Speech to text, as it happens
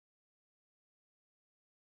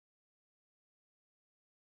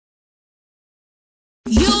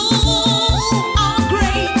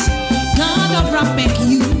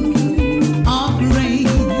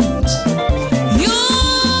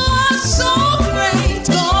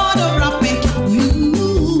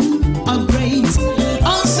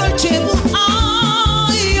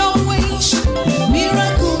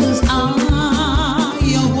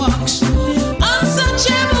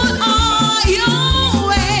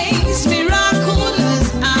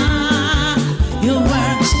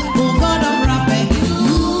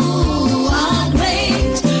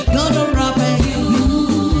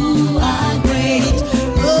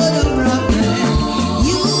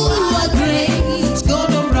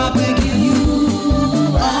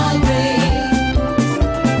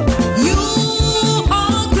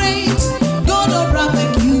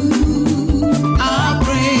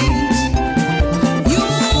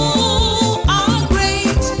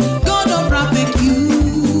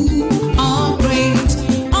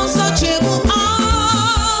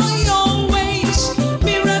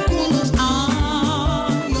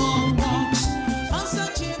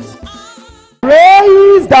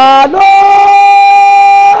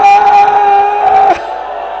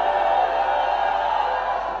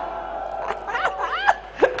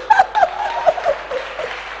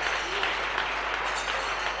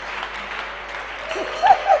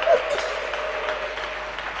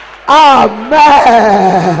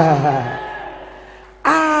Amen.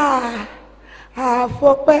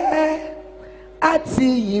 Àfọpẹ́ àti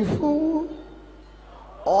ìyìn fún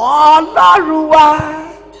Ọlọ́run wa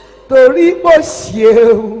torí bó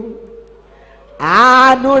ṣeun,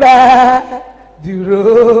 àánú rẹ̀ dúró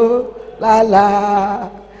lálá.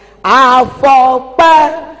 Àfọpẹ́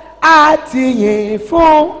àti ìyìn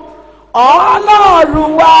fún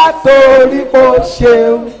Ọlọ́run wa torí bó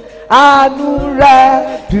ṣeun, àánú rẹ̀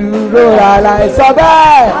dúró lálá. Sọ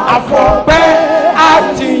bẹ́ẹ̀. Àfọpẹ́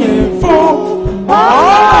àti ìyìn fún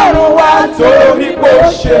Ọlọ́run wa torí bó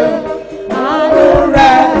ṣeun, àánú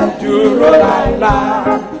rẹ̀ dúró lálá.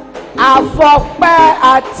 Àfọpẹ́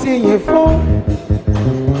àti ìyìn fún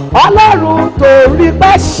Ọlọ́run torí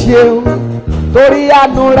bó ṣeun, torí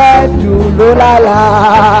àánú rẹ̀ dúró lálá.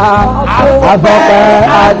 Àfọpẹ́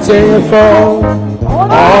àti ìyìn fún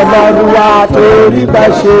Ọlọ́run wa torí bó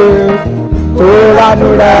ṣeun, torí àánú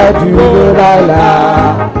rẹ̀ dúró lálá.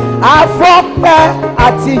 Àfọpẹ́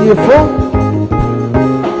àti ìyìn fún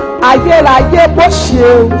ayérayé bó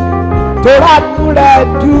ṣeun, torí àánú rẹ̀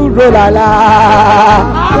dúró lálá.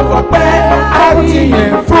 Àfọpẹ́ àti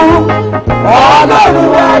ìyìn fún Ọlọ́run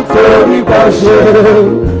wa torí bó ṣeun,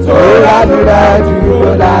 torí àánú rẹ̀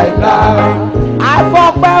dúró lálá.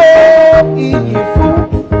 Àfọpẹ́ o ìyìn fún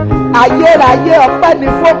ayérayé, ọpẹ́ ní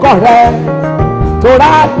fọ́kàn rẹ̀, torí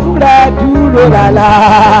àánú rẹ̀ dúró lálá.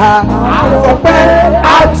 Àfọpẹ́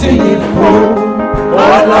àti ìyìn fún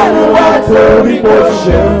Ọlọ́run wa torí bó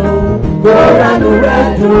ṣeun, torí àánú rẹ̀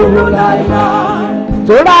dúró lálá.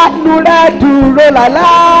 Torí àánú rẹ̀ dúró lálá.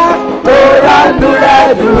 Torí àánú rẹ̀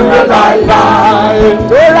dúró lálá.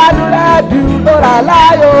 Torí àánú rẹ̀ dúró lálá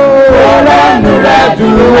yo. Torí àánú rẹ̀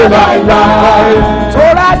dúró lálá.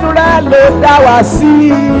 Torí àánú rẹ̀ ló dá wa sí.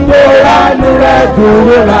 Torí àánú rẹ̀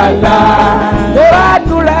dúró lálá. Torí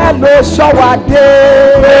àánú rẹ̀ ló ṣọ́ wa dé.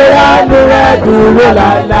 Torí àánú rẹ̀ dúró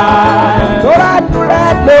lálá. Torí àánú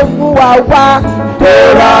rẹ̀ ló mú wa wá.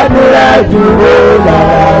 Torí àánú rẹ̀ dúró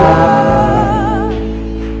lálá.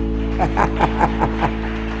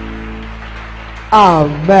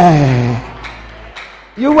 Amen.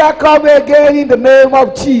 You welcome again in the name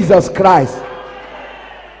of Jesus Christ.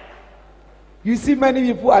 You see, many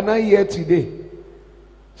people are not here today.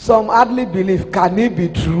 Some hardly believe, can it be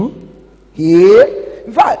true? Yeah.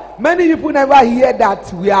 In fact, many people never hear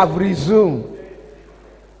that we have resumed.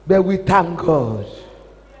 But we thank God.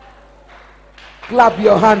 Clap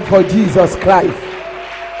your hand for Jesus Christ.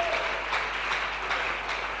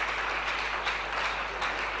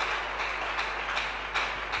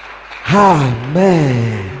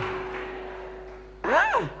 Amen.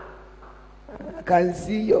 I can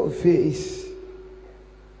see your face.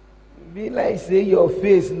 Be like say your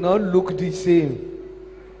face not look the same.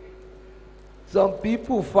 Some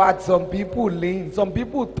people fat, some people lean, some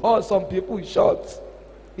people tall, some people short.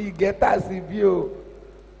 He get us in view.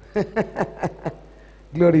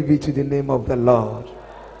 Glory be to the name of the Lord.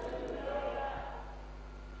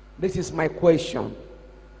 This is my question.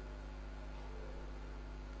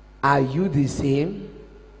 Are you the same?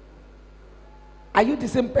 Are you the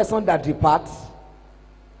same person that departs?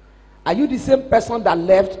 Are you the same person that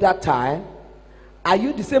left that time? Are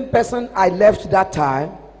you the same person I left that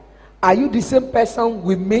time? Are you the same person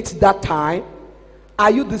we meet that time?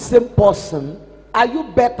 Are you the same person? Are you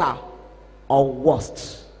better or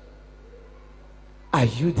worse? Are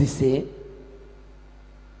you the same?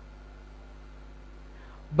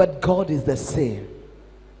 But God is the same.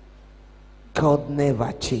 God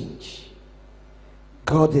never change.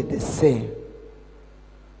 God is the same.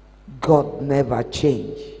 God never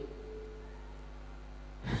change.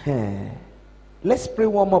 Let's pray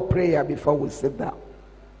one more prayer before we sit down.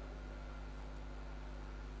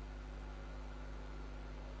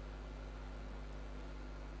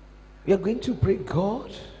 We are going to pray,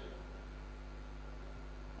 God,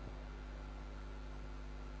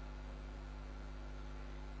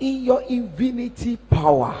 in your infinity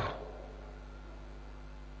power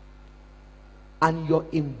and your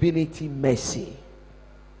infinity mercy,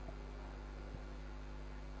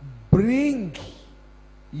 bring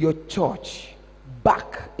your church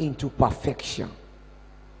back into perfection.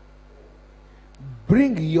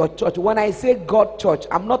 Bring your church. When I say God church,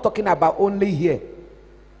 I'm not talking about only here.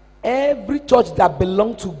 Every church that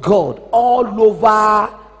belongs to God all over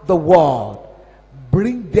the world,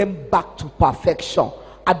 bring them back to perfection.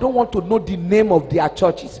 I don't want to know the name of their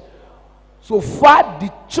churches. So far,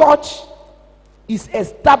 the church is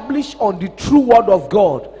established on the true word of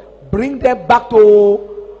God. Bring them back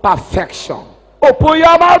to perfection. Open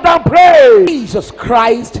your mouth and pray. Jesus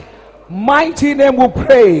Christ, mighty name we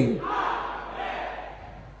pray.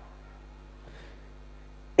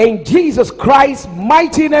 In Jesus Christ's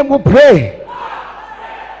mighty name we pray.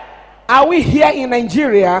 Are we here in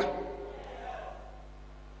Nigeria?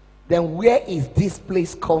 Then where is this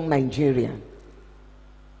place called Nigeria?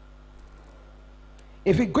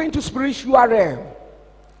 If you go into spiritual realm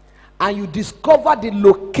and you discover the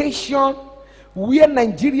location where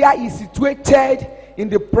Nigeria is situated in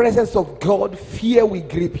the presence of God, fear will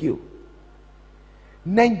grip you.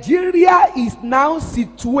 Nigeria is now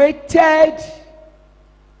situated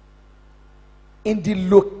in the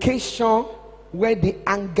location where the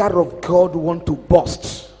anger of God wants to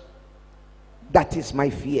burst. That is my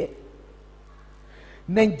fear.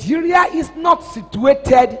 Nigeria is not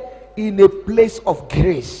situated in a place of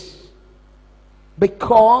grace,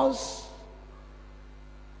 because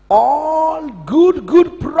all good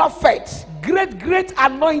prophets, great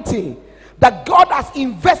anointing that God has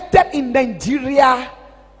invested in Nigeria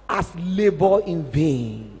has labored in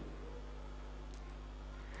vain.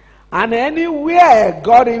 And anywhere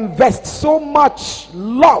God invests so much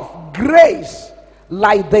love, grace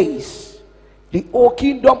like this, the whole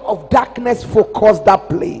kingdom of darkness focus that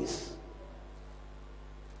place.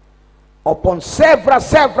 Upon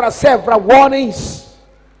several warnings,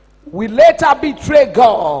 we later betray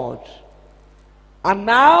God. And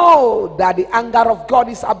now that the anger of God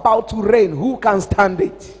is about to reign, who can stand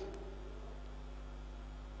it?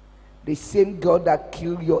 The same God that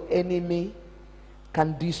killed your enemy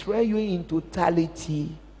can destroy you in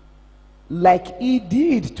totality, like he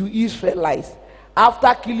did to Israelites.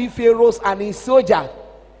 After killing Pharaoh and his soldiers,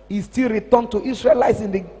 he still returned to Israelites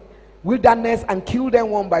in the wilderness and killed them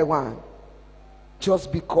one by one,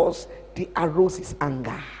 just because they aroused his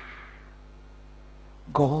anger.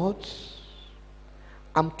 God,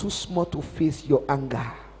 I'm too small to face your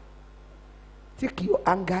anger. Take your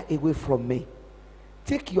anger away from me.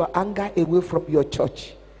 Take your anger away from your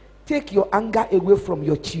church. Take your anger away from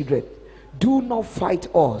your children. Do not fight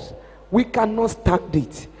us. We cannot stand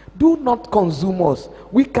it. Do not consume us.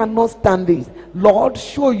 We cannot stand it. Lord,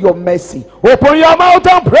 show your mercy. Open your mouth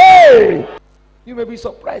and pray. You may be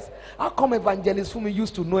surprised. How come evangelists whom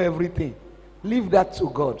used to know everything? Leave that to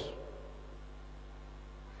God.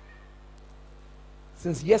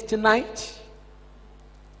 Since yesterday night,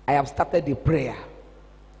 I have started a prayer.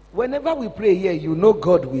 Whenever we pray here, you know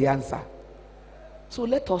God will answer. So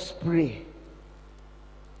let us pray.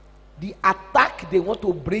 The attack they want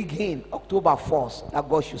to bring in October 1st, that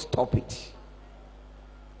God should stop it.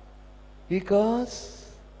 Because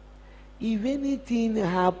if anything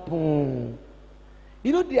happens,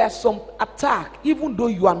 you know, there are some attack, even though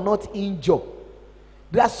you are not injured,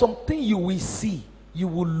 there are something you will see, you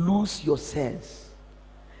will lose your sense.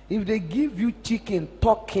 If they give you chicken,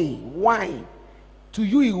 turkey, wine, to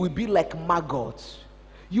you it will be like maggots.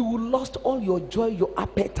 You will lost all your joy, your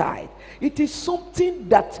appetite. It is something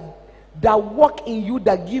that work in you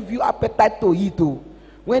that give you appetite to eat.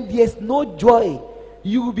 When there's no joy,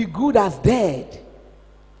 you will be good as dead.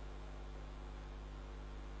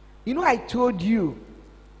 You know, I told you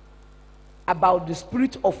about the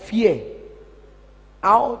spirit of fear.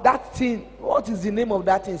 How that thing, what is the name of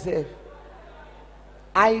that thing, sir?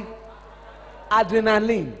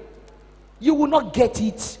 Adrenaline. You will not get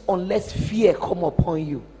it unless fear come upon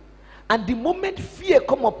you. And the moment fear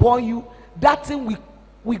come upon you, that thing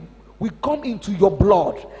will come into your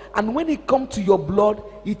blood. And when it comes to your blood,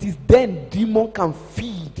 it is then demon can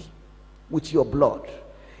feed with your blood.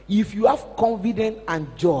 If you have confidence and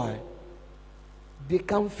joy, they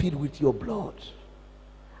can feed with your blood.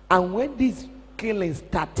 And when this killing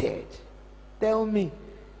started, tell me,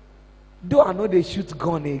 though I know they shoot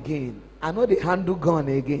gun again, I know they handle gun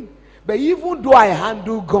again, but even though I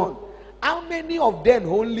handle gun, how many of them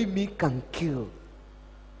only me can kill?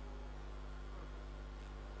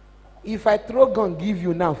 If I throw gun give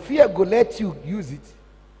you now, fear go let you use it.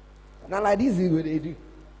 Now like this is what they do.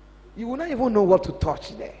 You will not even know what to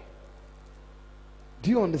touch there. Do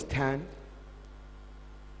you understand?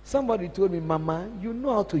 Somebody told me, Mama, you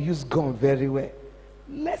know how to use gun very well.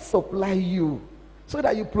 Let's supply you so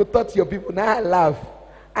that you protect your people. Now I laugh.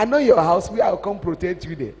 I know your house where I'll come protect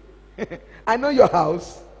you there. I know your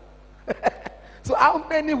house. So how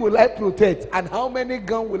many will I protect and how many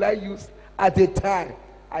guns will I use at a time?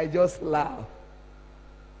 I just laugh.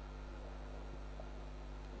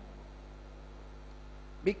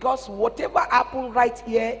 Because whatever happens right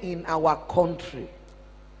here in our country,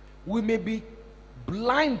 we may be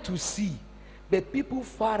blind to see, but people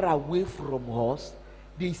far away from us,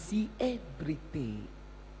 they see everything.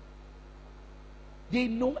 They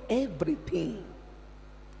know everything.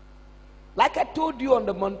 Like I told you on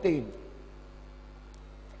the mountain,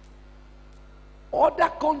 other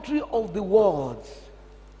countries of the world,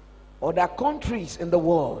 other countries in the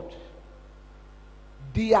world,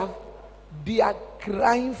 they are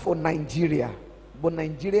crying for Nigeria, but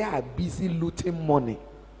Nigeria are busy looting money.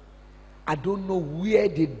 I don't know where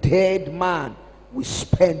the dead man will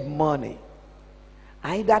spend money,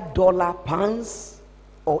 either dollar, pounds,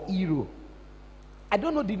 or euro. I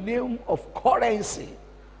don't know the name of currency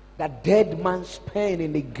that dead man spend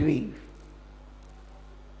in the grave.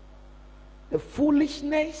 The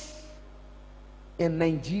foolishness in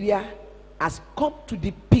Nigeria has come to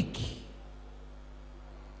the peak.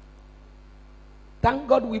 Thank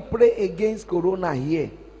God we pray against corona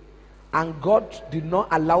here, and God did not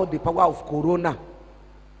allow the power of corona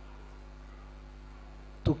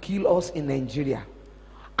to kill us in Nigeria.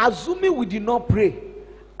 Assuming we did not pray,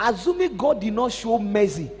 assuming God did not show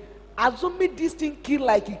mercy, assuming this thing kill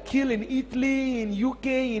like it killed in Italy, in UK,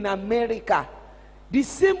 in America, the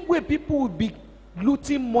same way people will be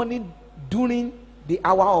looting money during the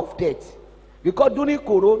hour of death. Because during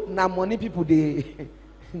corona, money people they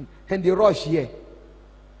and they rush here.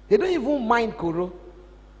 They don't even mind corona.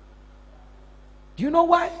 Do you know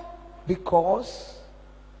why? Because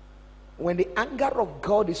when the anger of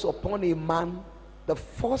God is upon a man, the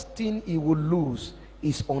first thing he will lose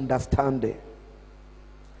is understanding.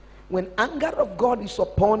 When anger of God is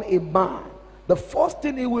upon a man, the first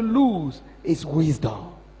thing he will lose is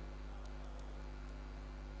wisdom.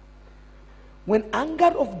 When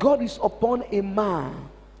anger of God is upon a man,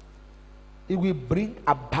 it will bring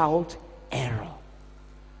about error.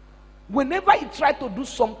 Whenever he tries to do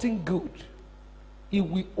something good, he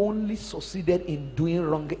will only succeed in doing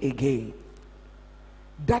wrong again.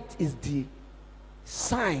 That is the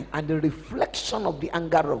sign and the reflection of the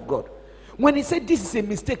anger of God. When he said this is a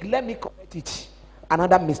mistake, let me correct it,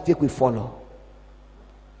 another mistake will follow.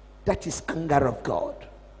 That is anger of God.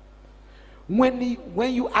 When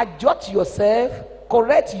you adjust yourself,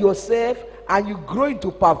 correct yourself, and you grow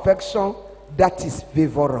into perfection, that is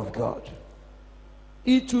favor of God.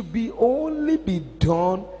 It will only be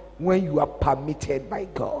done when you are permitted by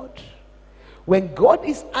God. When God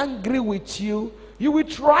is angry with you, you will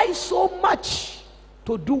try so much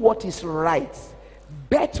to do what is right.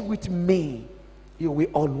 Bet with me, you will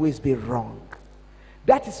always be wrong.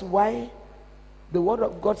 That is why the word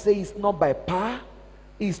of God says it's not by power,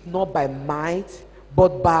 it's not by might,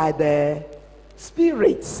 but by the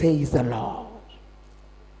Spirit, says the Lord.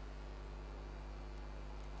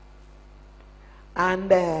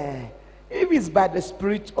 And if it's by the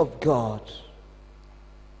Spirit of God,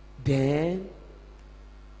 then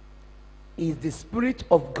is the Spirit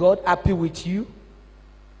of God happy with you?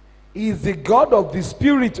 Is the God of the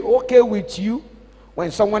Spirit okay with you?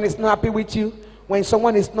 When someone is not happy with you, when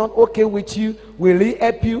someone is not okay with you, will he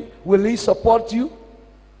help you? Will he support you?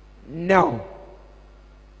 No.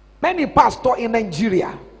 Many pastors in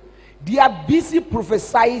Nigeria, they are busy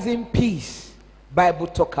prophesying peace. Bible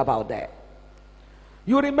talk about that.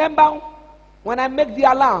 You remember when I make the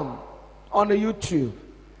alarm on the YouTube,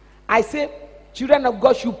 I say children of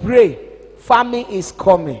God should pray, famine is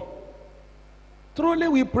coming. Truly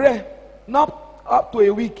we pray, not up to a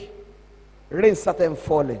week, rain started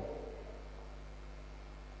falling.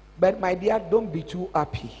 But my dear, don't be too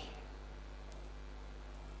happy.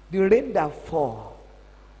 The rain that fall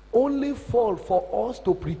only fall for us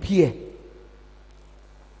to prepare,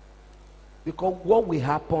 because what will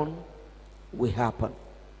happen will happen.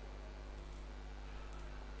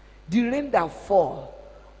 The rain that fall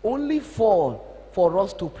only fall for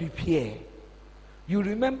us to prepare. You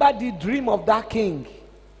remember the dream of that king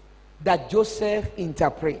that Joseph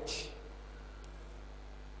interprets.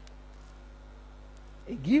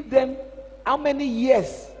 He give them how many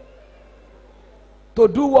years to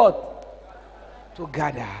do what? To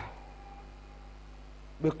gather.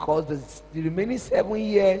 Because the remaining 7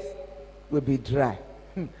 years will be dry.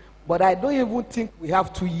 But I don't even think we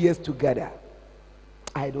have 2 years to gather.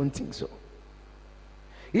 I don't think so.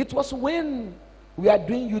 It was when we are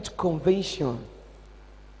doing youth convention,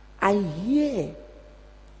 I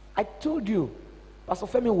told you, Pastor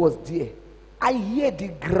Femi was there. I hear the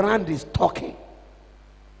ground is talking.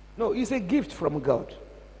 No, it's a gift from God.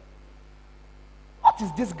 What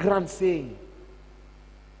is this ground saying?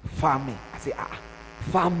 Farming. I say,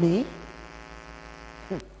 farming?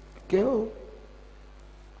 Okay. Oh.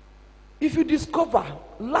 If you discover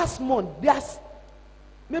last month, there's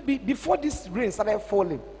maybe before this rain started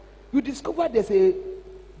falling, you discover there's a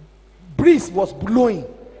breeze was blowing.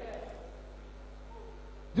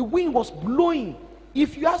 The wind was blowing.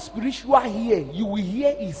 If you are spiritual here, you will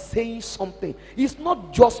hear it saying something. It's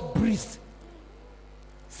not just breeze.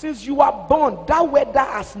 Since you are born, that weather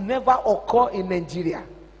has never occurred in Nigeria.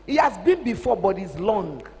 It has been before, but it's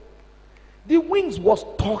long. The wings was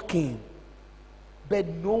talking, but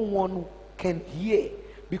no one can hear,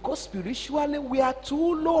 because spiritually we are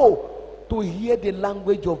too low to hear the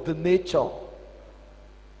language of the nature.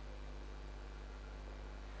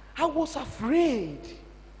 I was afraid.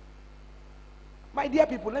 My dear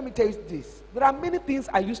people, let me tell you this. There are many things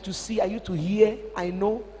I used to see, I used to hear, I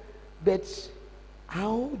know, but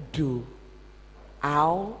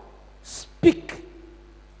I'll speak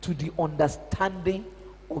to the understanding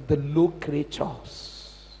of the low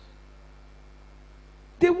creatures.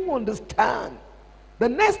 They won't understand. The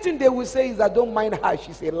next thing they will say is, I don't mind her,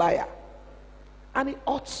 she's a liar. And it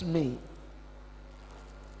hurts me.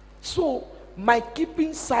 So my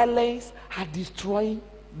keeping silence had destroyed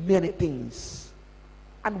many things.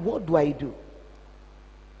 And what do?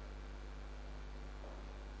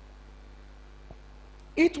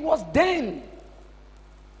 It was then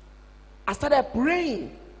I started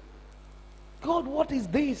praying. God, what is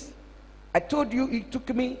this? I told you it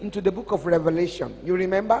took me into the book of Revelation. You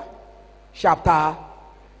remember? Chapter.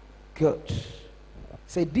 Good.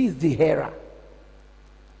 Say, this is the era.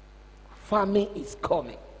 Famine is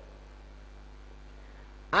coming.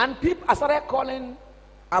 And people, I started calling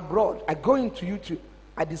abroad. I go into YouTube.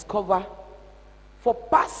 I discover for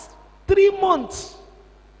past 3 months,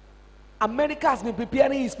 America has been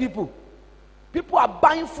preparing his people. People are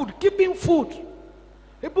buying food, keeping food.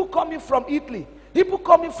 People coming from Italy. People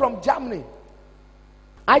coming from Germany.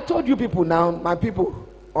 I told you people now, my people,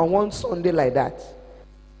 on one Sunday like that,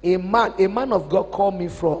 a man of God called me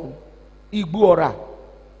from Igbuora.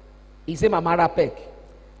 He said, Mama Rapek,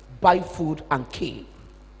 buy food and kill.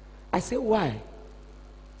 I said, why?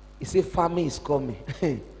 He said, famine is coming.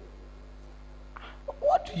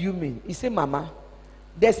 What do you mean? He said, Mama,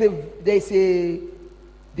 there's a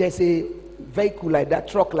vehicle like that,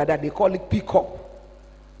 truck like that, they call it pickup.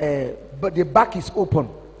 But the back is open.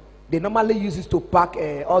 They normally use it to pack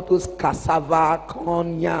all those cassava,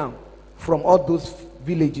 corn, yam from all those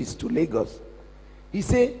villages to Lagos. He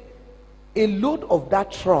said, a load of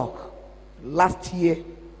that truck last year,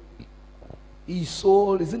 he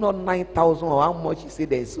sold, is it not 9,000 or how much he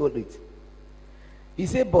said they sold it? He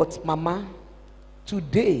said, but Mama,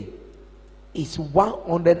 today it's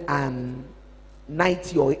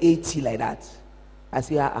 190 or 80 like that. I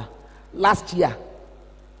said, last year,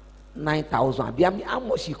 9,000. I mean, how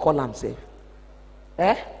much he call himself?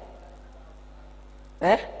 I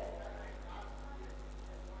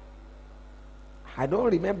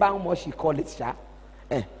don't remember how much he called it, sir.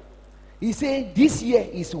 He said this year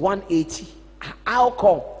is 180. How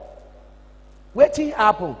come? Wetin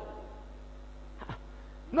happen?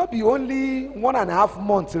 Not be only 1.5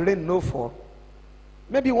 months rain no fall.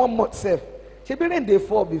 Maybe 1 month safe. She be rain they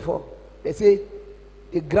fall before. They say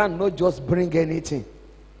the ground not just bring anything.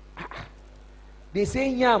 They say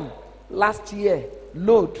yam last year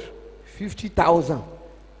load 50,000.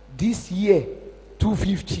 This year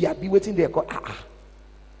 250. I be waiting there.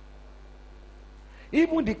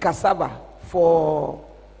 Even the cassava for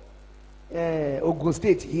Ogun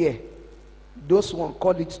State here, those one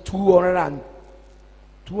call it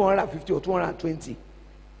 250 or 220.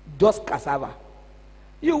 Just cassava.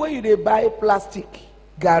 You when you they buy plastic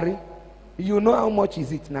gari, you know how much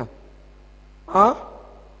is it now? Huh?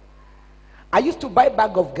 I used to buy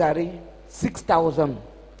bag of gari 6,000.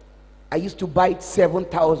 I used to buy it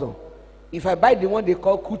 7,000. If I buy the one they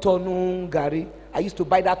call Kutonu gari, I used to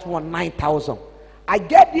buy that one 9,000. I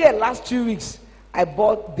get there last 2 weeks. I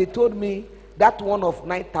bought, they told me that one of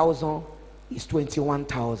 9,000 is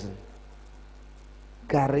 21,000.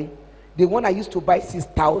 Gari. The one I used to buy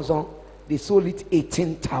 6,000, they sold it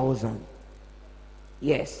 18,000.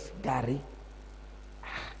 Yes, Gari.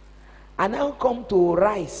 And now come to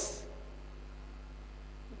rice.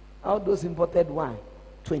 All those imported wine,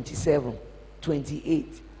 27,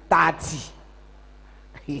 28, 30.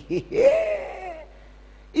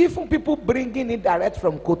 Even people bringing it direct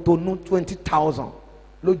from Cotonou, 20,000.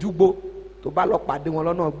 Lojugbo, to Balokpa, they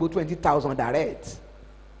want to go 20,000 direct.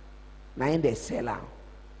 Now in the seller.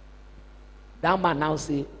 That man now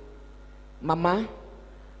say, Mama,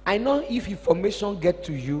 I know if information get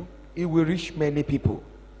to you, it will reach many people.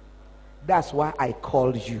 That's why I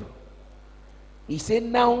called you. He said,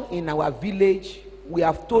 now in our village, we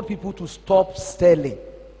have told people to stop selling.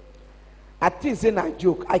 I think it's a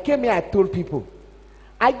joke. I came here, I told people,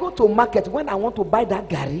 I go to market when I want to buy that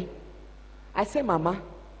gari. I say, Mama,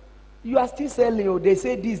 you are still selling. Oh, they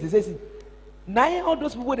say this, they say this. Now all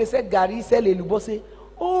those people, they said gari, sell elubo, say,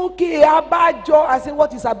 okay, abajo. I say,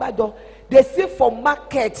 what is abajo? They say for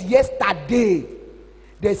market yesterday,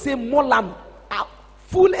 they say molam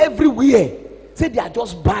full everywhere. Say they are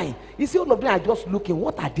just buying. You see, all of them are just looking.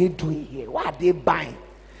 What are they doing here? What are they buying?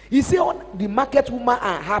 You see, all the market women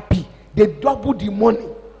are happy. They double the money.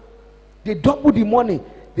 They double the money.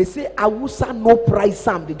 They say, Awusa no price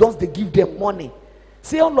Sam. They give them money.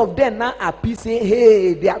 See, all of them now happy. Say,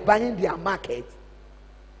 hey, they are buying their market.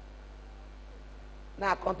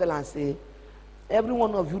 Now I come tell and say, every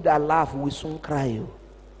one of you that laugh will soon cry you.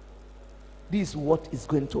 This is what is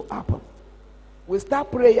going to happen. We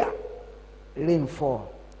start prayer, rain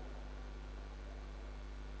fall.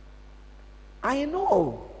 I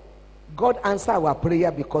know God answer our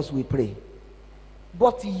prayer because we pray.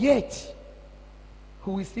 But yet,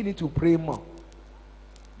 we still need to pray more.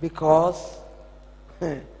 Because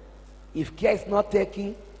if care is not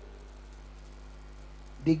taken,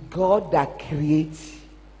 the God that creates,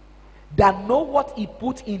 that know what he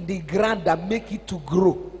put in the ground that make it to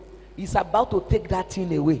grow, is about to take that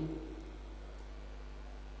thing away.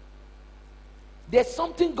 There's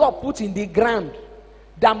something God put in the ground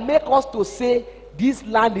that make us to say this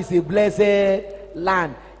land is a blessed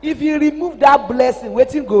land. If you remove that blessing,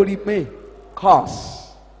 waiting go remain?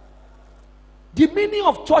 Curse. The meaning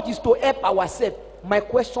of church is to help ourselves. My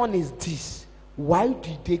question is this: why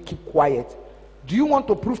did they keep quiet? Do you want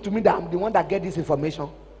to prove to me that I'm the one that get this information?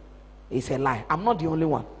 It's a lie. I'm not the only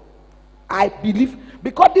one. I believe,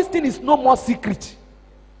 because this thing is no more secret.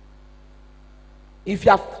 If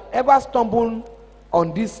you have ever stumbled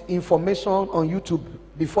on this information on YouTube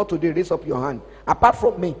before today, raise up your hand. Apart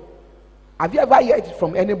from me, have you ever heard it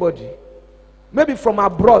from anybody? Maybe from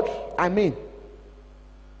abroad, I mean.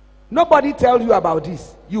 Nobody tells you about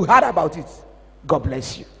this. You heard about it. God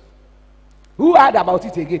bless you. Who heard about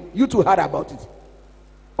it again? You too heard about it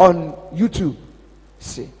on YouTube.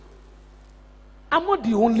 See, I'm not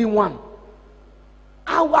the only one.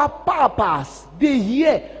 Our papas, they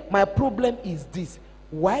hear. My problem is this: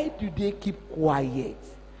 why do they keep quiet?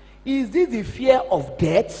 Is this the fear of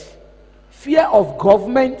death, fear of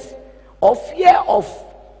government, or fear of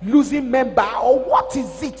losing member, or what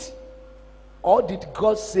is it? Or did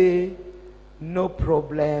God say, no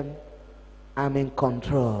problem, I'm in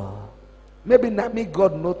control? Maybe not me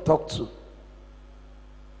God no talk to.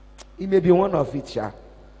 It may be one of it, yeah.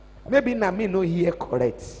 Maybe not me no hear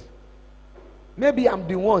correct. Maybe I'm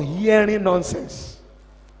the one hearing nonsense.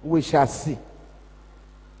 We shall see.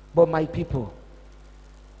 But my people,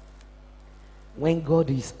 when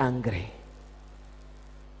God is angry,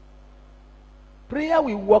 prayer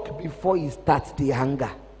will work before he starts the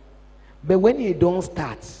anger. But when he don't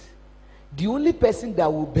start, the only person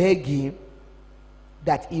that will beg him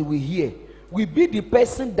that he will hear will be the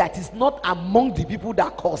person that is not among the people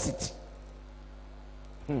that cause it.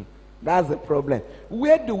 That's the problem.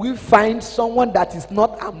 Where do we find someone that is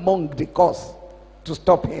not among the cause to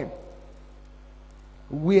stop him?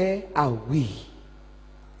 Where are we?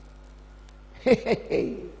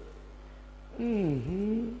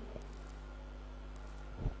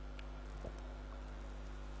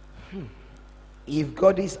 If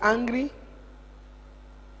God is angry,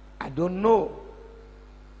 I don't know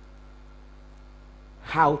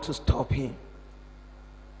how to stop him.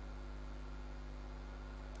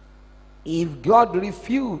 If God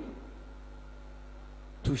refused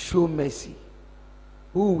to show mercy,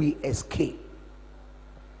 who will escape?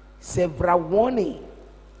 Several warning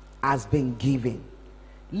has been given.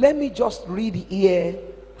 Let me just read here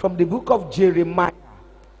from the book of Jeremiah,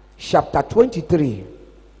 chapter 23.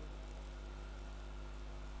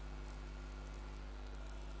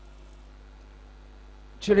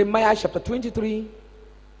 Jeremiah chapter 23.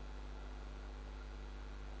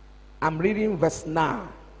 I'm reading verse 9.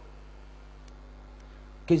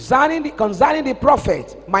 Concerning the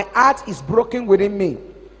prophet, my heart is broken within me,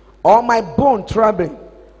 all my bone trembling.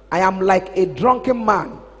 I am like a drunken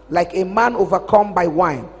man, like a man overcome by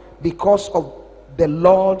wine, because of the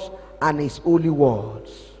Lord and his holy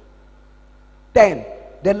words. 10.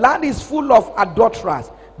 The land is full of adulterers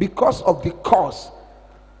because of the curse.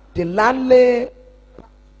 The land lay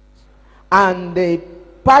and the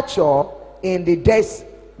pasture in the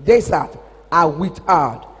desert are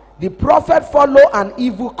withered. The prophet follow an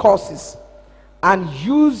evil causes and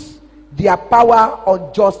use their power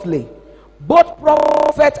unjustly. Both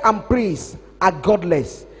prophet and priest are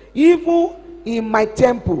godless. Even in my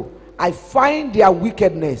temple I find their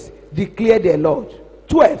wickedness, declare the Lord.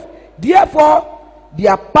 12. Therefore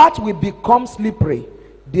their path will become slippery.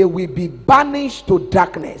 They will be banished to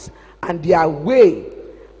darkness, and their way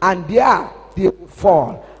and there they will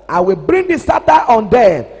fall. I will bring disaster on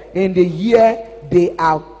them in the year they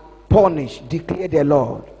are punished, declare the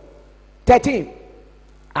Lord. 13.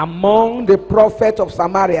 Among the prophets of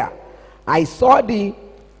Samaria I saw the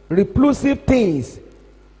repulsive things.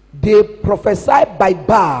 They prophesy by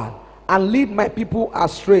Baal and lead my people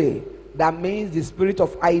astray. That means the spirit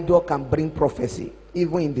of idol can bring prophecy,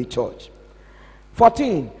 even in the church.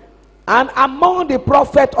 14. And among the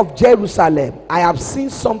prophets of Jerusalem, I have seen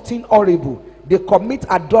something horrible. They commit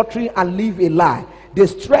adultery and live a lie. They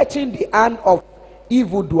stretching the hand of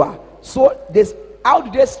evildoer. So how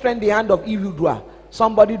do they strengthen the hand of evildoer?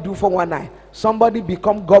 Somebody do for one eye. Somebody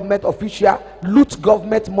become government official, loot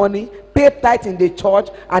government money, pay tithe in the church,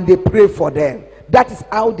 and they pray for them. That is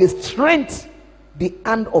how they strengthen the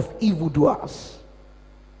hand of evildoers,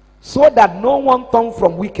 so that no one turn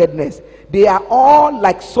from wickedness. They are all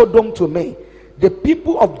like Sodom to me. The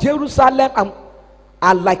people of Jerusalem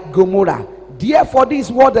are like Gomorrah. Therefore, this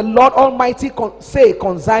is what the Lord Almighty say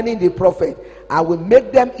concerning the prophet: I will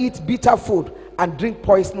make them eat bitter food and drink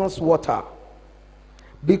poisonous water,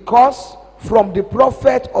 because from the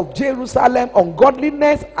prophet of Jerusalem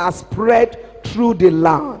ungodliness has spread through the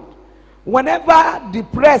land. Whenever the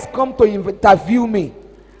press come to interview me,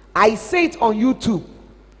 I say it on YouTube.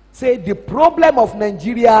 Say the problem of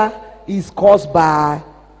Nigeria is caused by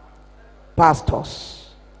pastors,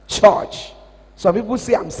 church. Some people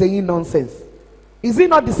say I'm saying nonsense. Is it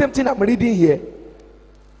not the same thing I'm reading here?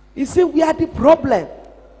 You see, we are the problem.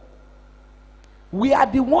 We are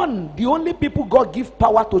the only people God give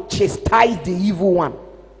power to chastise the evil one.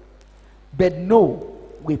 But no,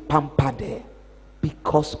 we pamper them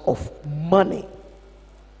because of money.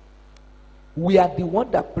 We are the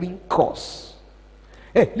one that bring curse.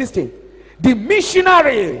 Hey, listen. The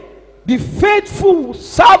missionary, the faithful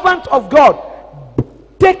servant of God,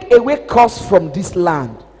 take away curse from this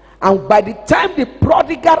land. And by the time the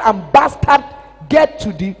prodigal and bastard get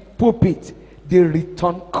to the pulpit, they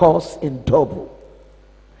return curse in double.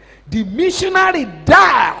 The missionary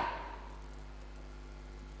died,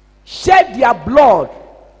 shed their blood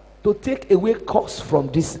to take away curse from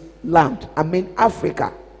this land, I mean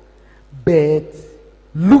Africa. But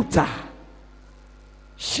looter,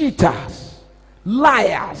 cheaters,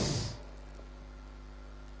 liars,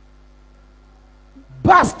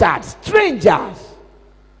 bastards, strangers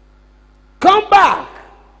come back,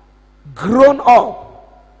 grown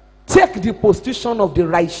up, take the position of the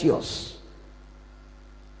righteous.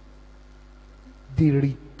 They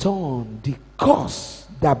return the curse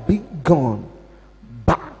that be gone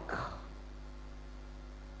back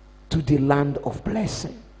to the land of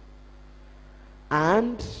blessing.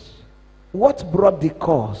 And what brought the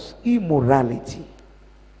curse? Immorality.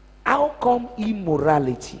 How come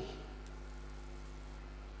immorality?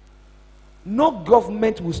 No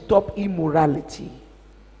government will stop immorality.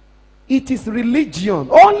 It is religion.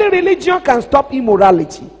 Only religion can stop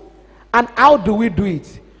immorality. And how do we do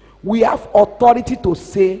it? We have authority to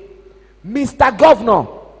say, Mr. Governor,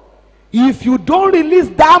 if you don't release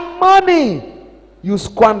that money, you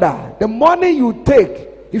squander. The money you take,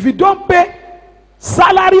 if you don't pay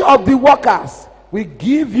salary of the workers, we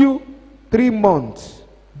give you 3 months.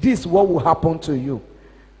 This is what will happen to you.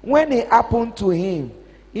 When it happened to him,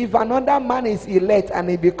 if another man is elect and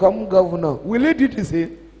he become governor, will he do the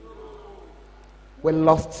same? We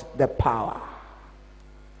lost the power.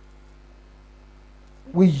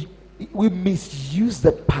 We misuse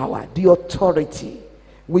the power, the authority.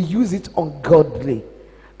 We use it ungodly.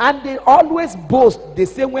 And they always boast. They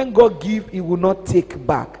say when God give, he will not take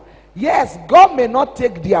back. Yes, God may not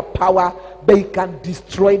take their power, but he can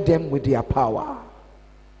destroy them with their power.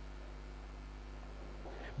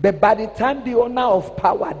 But by the time the owner of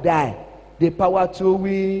power die, the power too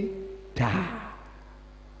will die.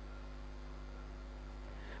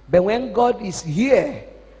 But when God is here,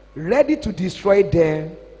 ready to destroy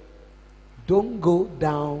them, don't go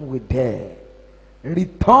down with them.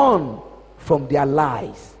 Return from their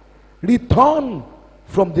lies. Return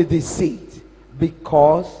from the deceit.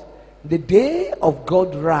 Because the day of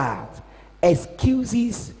God's wrath,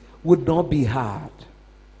 excuses would not be heard.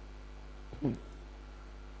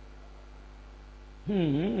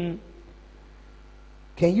 Can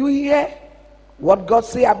you hear what God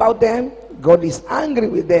say about them? God is angry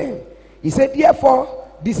with them. He said, therefore,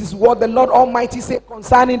 this is what the Lord Almighty said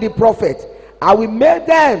concerning the prophet. I will make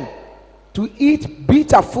them to eat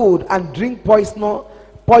bitter food and drink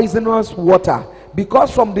poisonous water,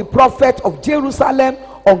 because from the prophet of Jerusalem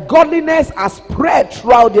ungodliness has spread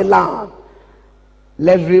throughout the land.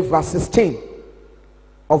 Let's read verse 16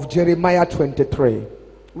 of Jeremiah 23.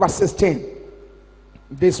 Verse 16.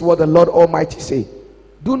 This is what the Lord Almighty say.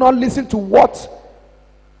 Do not listen to what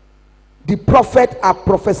the prophet are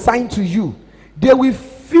prophesying to you. They will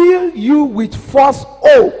fill you with false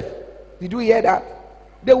hope. Did you hear that?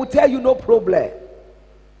 They will tell you no problem.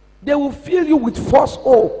 They will fill you with false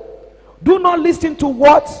hope. Do not listen to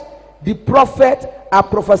what the prophet are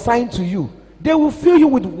prophesying to you. They will fill you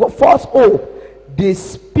with false hope. They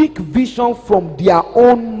speak vision from their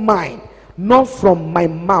own mind, not from my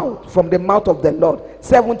mouth, from the mouth of the Lord.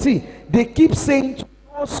 17. They keep saying to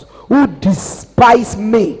those who despise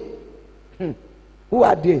me. Who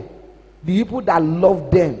are they? The people that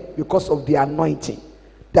love them because of the anointing,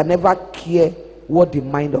 that never care what the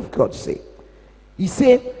mind of God say. He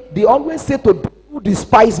said, they always say to those who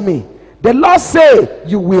despise me, the Lord say,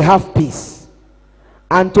 you will have peace.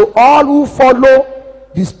 And to all who follow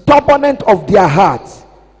the stubbornness of their hearts,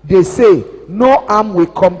 they say, no harm will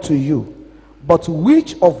come to you. But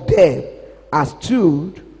which of them has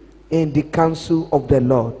stood in the counsel of the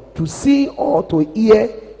Lord, to see or to hear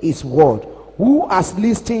his word? Who has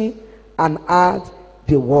listened and heard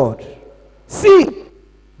the word? See,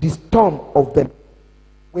 the storm of the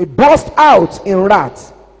will burst out in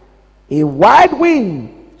wrath, a wide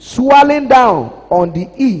wind swirling down on the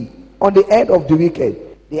head of the wicked.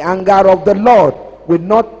 The anger of the Lord will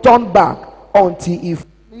not turn back until he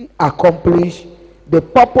fully accomplish the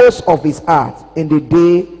purpose of his heart in the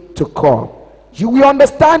day to come. You will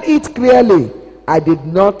understand it clearly. I did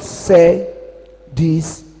not send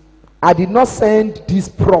this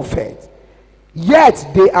prophet, yet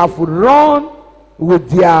they have run with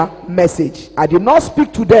their message. I did not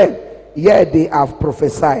speak to them, yet they have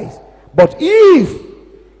prophesied. But if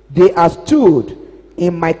they have stood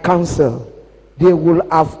in my counsel, they will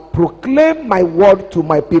have proclaimed my word to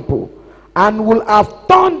my people, and will have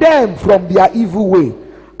turned them from their evil way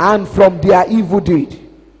and from their evil deed.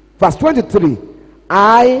 Verse 23.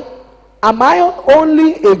 Am I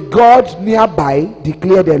only a God nearby,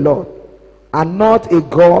 declare the Lord, and not a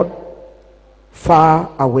God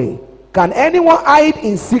far away? Can anyone hide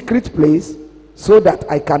in secret place so that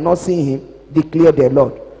I cannot see him, declare the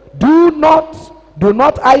Lord? Do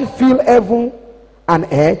not I feel heaven and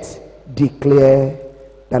earth, declare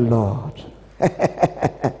the Lord.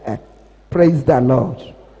 Praise the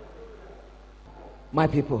Lord. My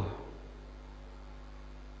people,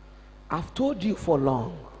 I've told you for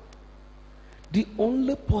long, the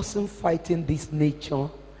only person fighting this nation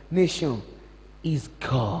is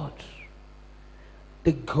God.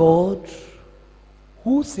 The God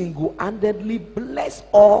who single-handedly blessed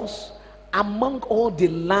us among all the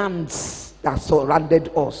lands that surrounded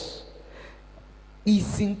us. He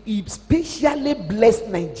especially blessed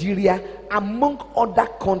Nigeria among other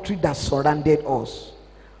countries that surrounded us,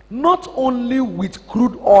 not only with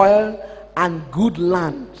crude oil and good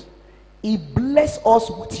land. He blessed us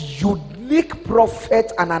with unique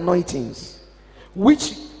prophets and anointings,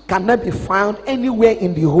 which cannot be found anywhere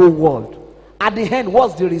in the whole world. At the end,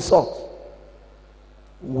 what's the result?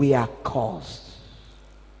 We are cursed.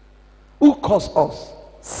 Who caused us?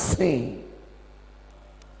 Sin,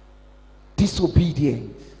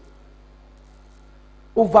 disobedience,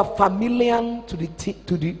 over familiar to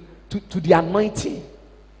the anointing,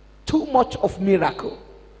 too much of miracle,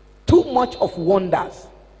 too much of wonders.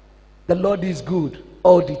 The Lord is good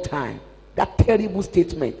all the time. That terrible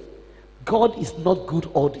statement. God is not good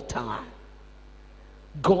all the time.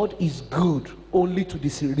 God is good only to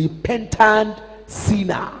this repentant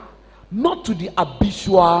sinner, not to the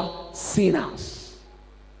habitual sinners.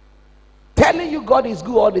 Telling you God is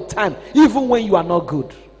good all the time, even when you are not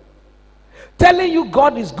good. Telling you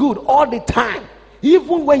God is good all the time,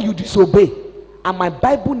 even when you disobey. And my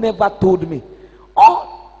Bible never told me.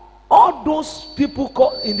 All those people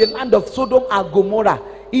called in the land of Sodom and Gomorrah,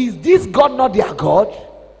 is this God not their God?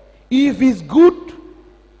 If he's good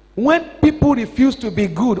when people refuse to be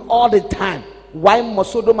good all the time, why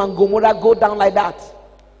must Sodom and Gomorrah go down like that?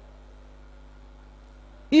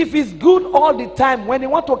 If it's good all the time, when they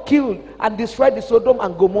want to kill and destroy the Sodom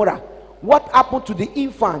and Gomorrah, what happened to the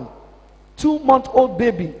infant, 2-month-old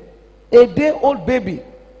baby, a day-old baby,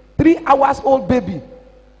 3 hours old baby?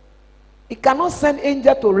 He cannot send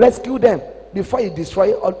angel to rescue them before he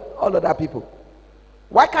destroys all other people.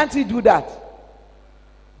 Why can't he do that?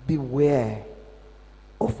 Beware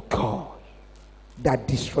of God that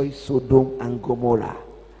destroys Sodom and Gomorrah.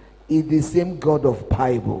 Is the same God of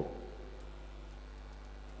Bible.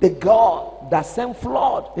 The God that sent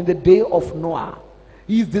flood in the day of Noah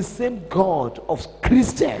is the same God of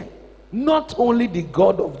Christian, not only the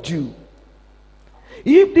God of Jew.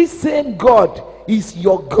 If this same God is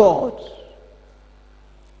your God,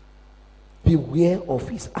 beware of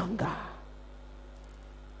his anger.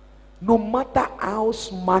 No matter how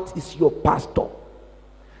smart is your pastor,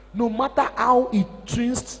 no matter how he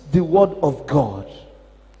twists the word of God,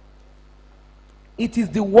 it is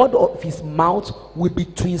the word of his mouth will be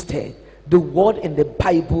twisted. The word in the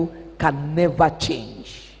Bible can never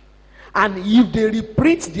change. And if they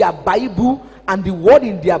reprint their Bible and the word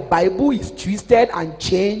in their Bible is twisted and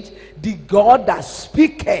changed, the God that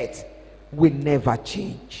speaketh will never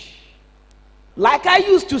change. Like I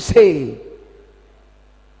used to say,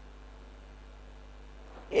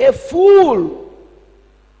 a fool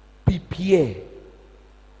prepare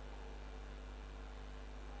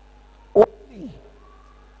only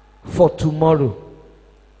for tomorrow,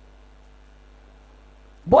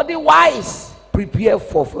 but the wise prepare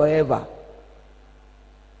for forever.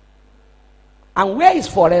 And where is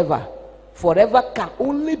forever? Forever can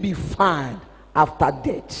only be found after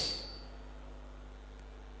death.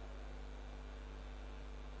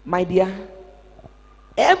 My dear,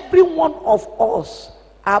 every one of us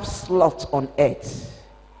have slots on earth.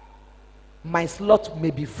 My slot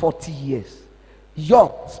may be 40 years.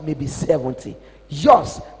 Yours may be 70.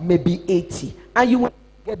 Yours may be 80. And you will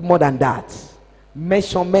get more than that.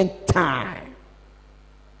 Measurement time.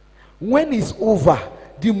 When it's over,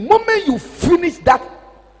 the moment you finish that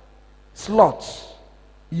slot,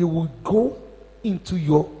 you will go into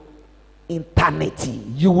your eternity.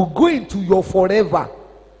 You will go into your forever.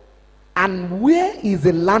 And where is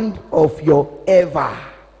the land of your ever?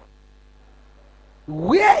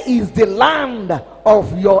 Where is the land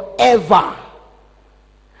of your ever?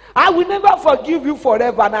 I will never forgive you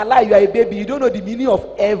forever. And I lie, you are a baby. You don't know the meaning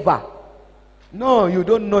of ever. No, you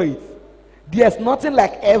don't know it. There's nothing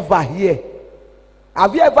like ever here.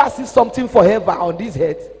 Have you ever seen something forever on this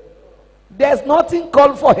head? There's nothing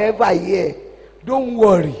called forever here. Don't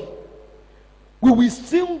worry. We will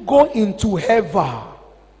still go into heaven.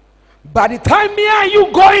 By the time me and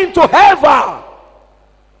you go into heaven,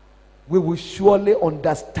 we will surely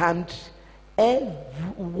understand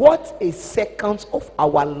what a second of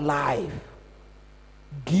our life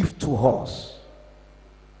give to us.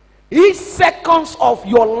 Each second of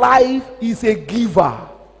your life is a giver.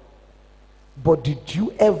 But did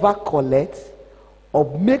you ever collect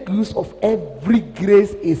or make use of every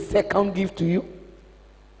grace a second give to you?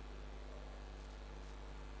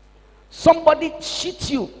 Somebody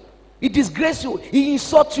cheats you, he disgraces you, he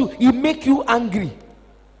insults you, he makes you angry.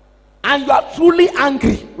 And you are truly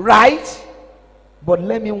angry, right? But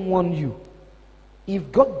let me warn you,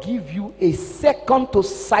 if God gives you a second to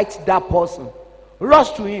cite that person,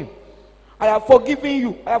 rush to him. I have forgiven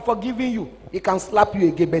you, I have forgiven you. He can slap you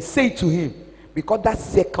again, but say it to him, because that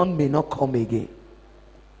second may not come again.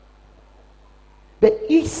 But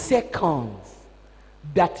each second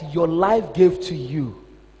that your life gave to you,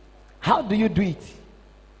 how do you do it?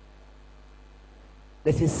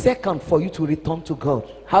 There's a second for you to return to God.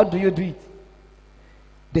 How do you do it?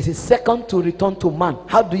 There's a second to return to man.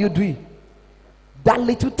 How do you do it? That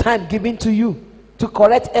little time given to you to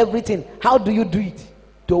correct everything, how do you do it?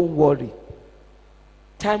 Don't worry.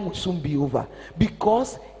 Time will soon be over.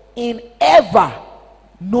 Because in ever,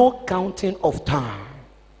 no counting of time.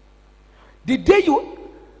 The day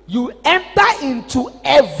you enter into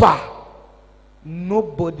ever,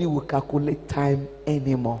 nobody will calculate time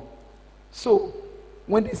anymore. So,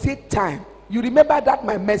 when they say time, you remember that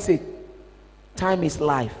my message, time is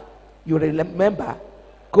life. You remember,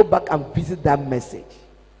 go back and visit that message.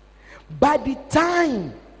 By the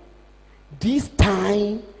time this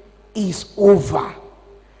time is over,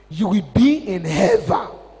 you will be in heaven.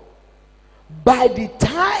 By the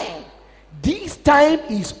time this time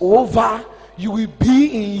is over, you will be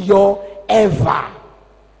in your ever.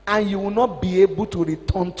 And you will not be able to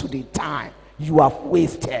return to the time you have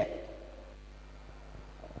wasted.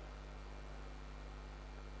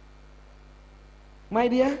 My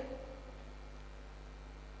dear,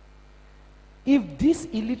 if this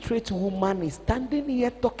illiterate woman is standing here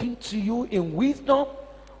talking to you in wisdom,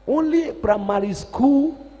 only a primary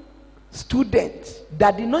school student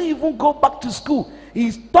that did not even go back to school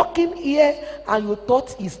is talking here, and you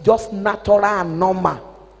thought it's just natural and normal.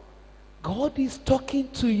 God is talking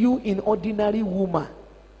to you in ordinary woman.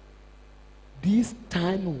 This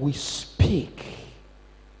time we speak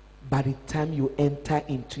by the time you enter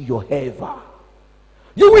into your heaven.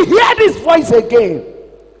 You will hear this voice again.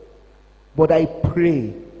 But I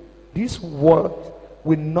pray this word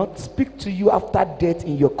will not speak to you after death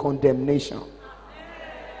in your condemnation.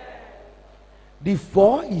 The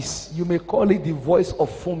voice, you may call it the voice of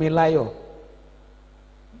Fumilayo.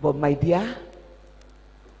 But my dear,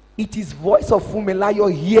 it is voice of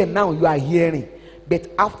Fumilayo here now you are hearing. But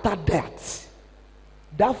after that,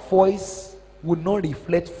 that voice will not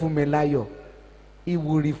reflect Fumilayo. It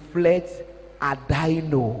will reflect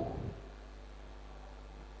Adaino.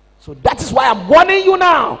 So that is why I'm warning you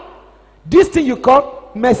now. This thing you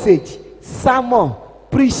call message, sermon,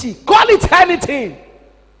 preaching, call it anything.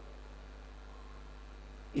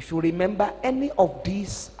 If you remember any of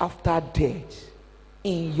these after death,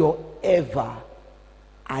 in your ever,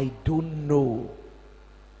 I don't know,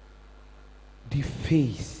 the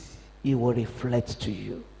face it will reflect to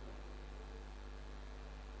you.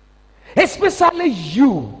 Especially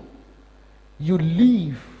you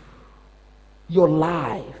live your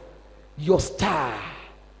life, your style,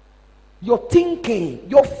 your thinking,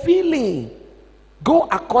 your feeling, go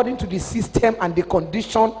according to the system and the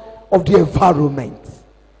condition of the environment.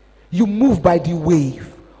 You move by the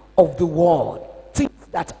wave of the world. Things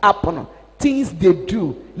that happen, things they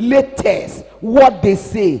do, latest, what they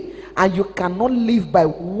say, and you cannot live by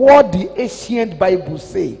what the ancient Bible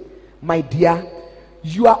say. My dear,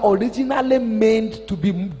 you are originally meant to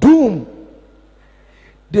be doomed.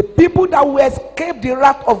 The people that will escape the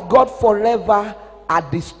wrath of God forever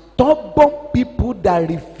are the stubborn people that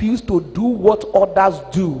refuse to do what others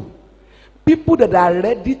do. People that are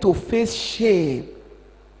ready to face shame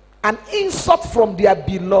and insult from their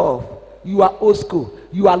beloved. You are old school,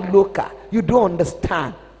 you are local, you don't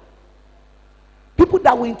understand. People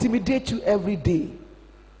that will intimidate you every day.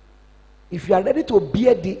 If you are ready to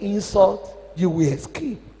bear the insult, you will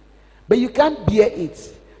escape. But you can't bear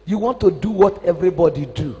it. You want to do what everybody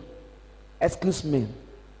do. Excuse me.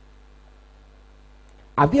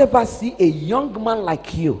 Have you ever seen a young man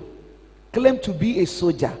like you claim to be a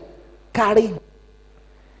soldier, carry,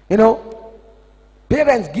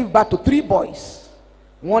 parents give birth to 3 boys.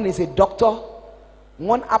 One is a doctor,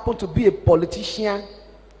 one happened to be a politician,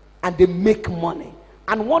 and they make money.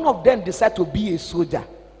 And one of them decide to be a soldier.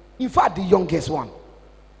 In fact, the youngest one.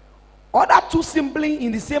 Other 2 siblings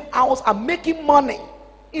in the same house are making money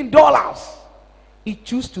in dollars. He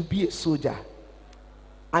choose to be a soldier.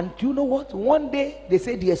 And you know what? One day they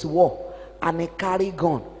say there's war, and he carry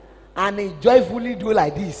gun, and he joyfully do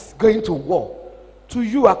like this, going to war. To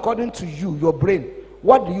you, according to you, your brain,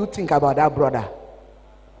 what do you think about that brother?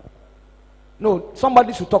 No,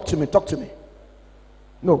 somebody should talk to me. Talk to me.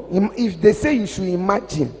 No, if they say you should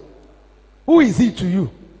imagine, who is he to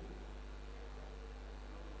you?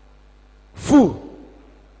 Fool.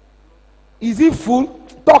 Is he fool?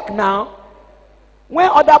 Talk now. When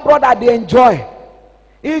other brother they enjoy,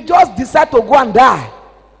 he just decide to go and die.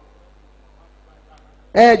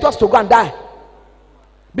 Just to go and die.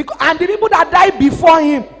 And the people that died before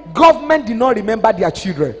him, government did not remember their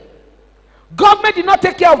children. Government did not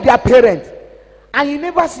take care of their parents. And you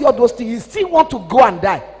never see all those things. You still want to go and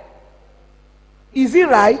die. Is it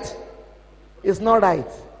right? It's not right.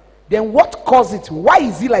 Then what caused it? Why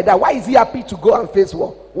is he like that? Why is he happy to go and face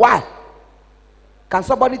war? Why? Can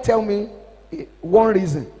somebody tell me one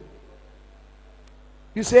reason?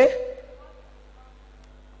 You say?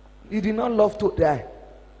 He did not love to die.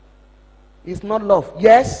 It's not love.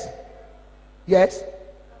 Yes? Yes?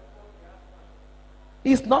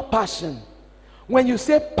 It's not passion. When you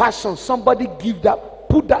say passion, somebody put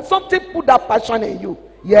that passion in you.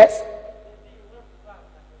 Yes?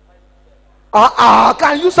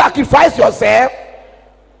 Can you sacrifice yourself?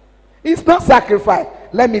 It's not sacrifice.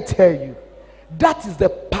 Let me tell you. That is the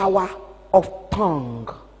power of tongue.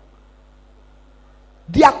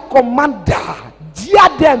 Their commander,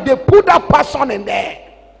 they put that passion in there.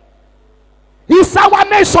 It's our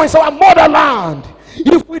nation, it's our motherland.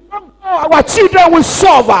 If we don't go, our children will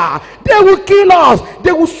suffer. They will kill us.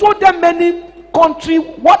 They will show them many country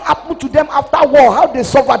what happened to them after war, how they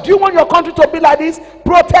suffer. Do you want your country to be like this?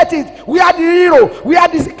 Protect it. We are the hero. We are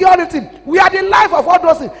the security. We are the life of all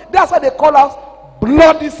those things. That's why they call us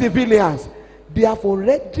bloody civilians. They have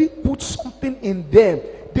already put something in them.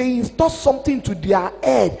 They install something to their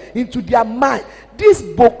head, into their mind. This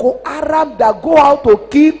Boko Haram that go out to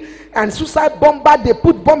kill and suicide bomber, they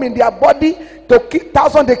put bomb in their body to kill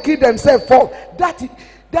thousands, they kill themselves for. That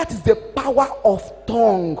is the power of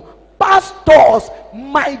tongue. Pastors,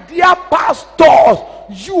 my dear pastors,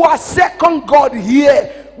 you are second God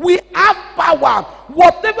here. We have power.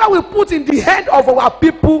 Whatever we put in the hand of our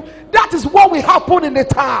people, that is what will happen in the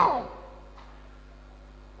town.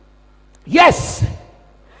 Yes,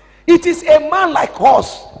 it is a man like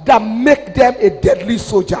us that make them a deadly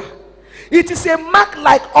soldier. It is a man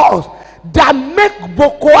like us that make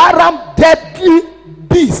Boko Haram deadly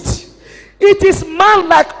beast. It is man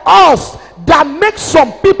like us that makes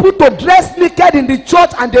some people to dress naked in the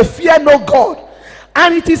church and they fear no God.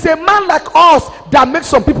 And it is a man like us that makes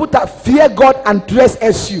some people that fear God and dress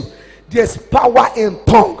as you. There's power in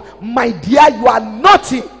tongue. My dear, you are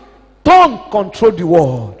nothing. Tongue control the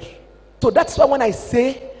world. So that's why when I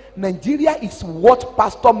say Nigeria is what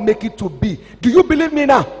pastor make it to be. Do you believe me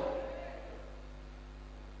now?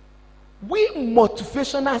 We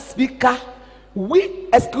motivational speaker,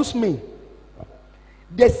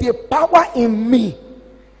 There's a power in me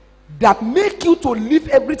that make you to leave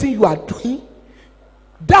everything you are doing.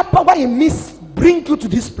 That power in me bring you to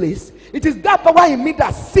this place. It is that power in me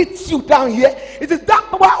that sits you down here. It is that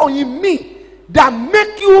power in me that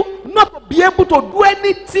make you not to be able to do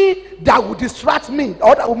anything that will distract me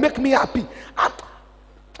or that will make me happy.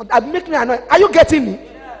 That make me annoyed. Are you getting me?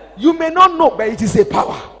 You may not know, but it is a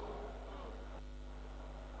power.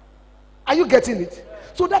 Are you getting it?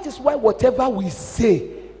 So that is why whatever we say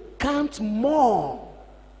counts more.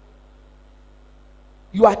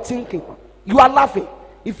 You are thinking, you are laughing.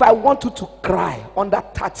 If I want you to cry under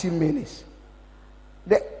 30 minutes,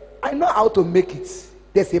 I know how to make it.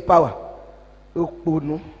 There's a power.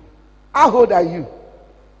 How old are you?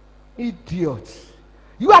 Idiot.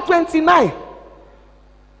 You are 29.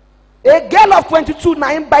 A girl of 22 now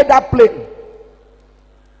ain't buy that plane.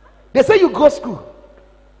 They say you go school.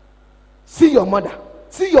 See your mother.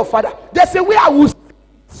 See your father. They say where I will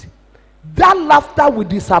sit. That laughter will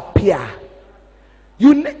disappear.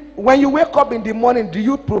 When you wake up in the morning, do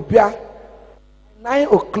you prepare? 9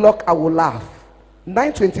 o'clock I will laugh.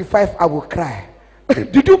 9:25 I will cry.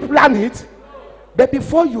 Did you plan it? But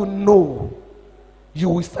before you know, you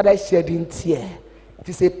will start shedding tears. It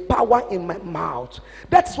is a power in my mouth.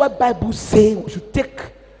 That's why Bible says we should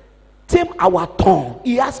tame our tongue.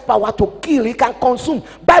 He has power to kill. He can consume.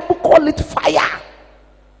 Bible call it fire.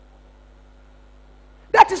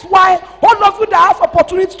 That is why all of you that have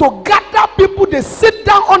opportunity to gather people, they sit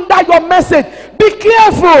down under your message. Be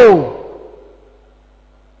careful.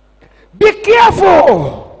 Be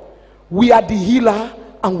careful. We are the healer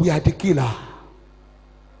and we are the killer.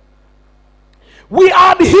 We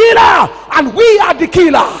are the healer and we are the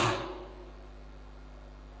killer.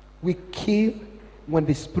 We kill when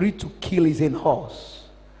the spirit to kill is in us,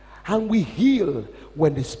 and we heal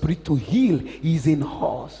when the spirit to heal is in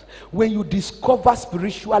us. When you discover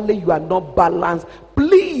spiritually you are not balanced,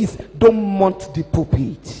 please don't mount the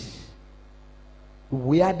pulpit.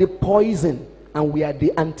 We are the poison and we are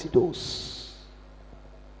the antidote.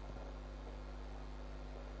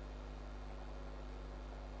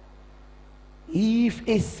 If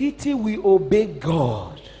a city will obey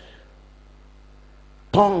God,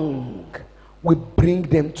 tongue will bring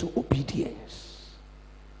them to obedience.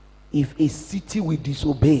 If a city will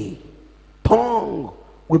disobey, tongue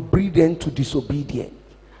will bring them to disobedience.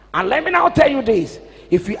 And let me now tell you this.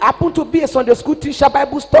 If you happen to be a Sunday school teacher,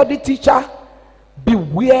 Bible study teacher,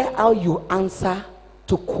 beware how you answer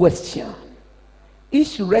to question.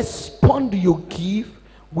 Each response you give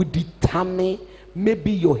will determine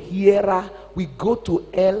maybe your hearer will go to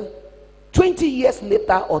hell 20 years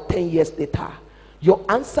later or 10 years later. Your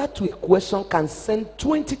answer to a question can send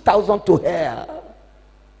 20,000 to hell.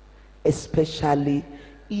 Especially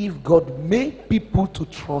if God made people to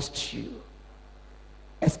trust you.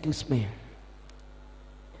 Excuse me.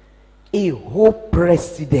 A whole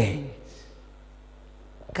president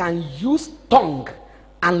can use tongue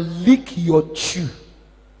and lick your chew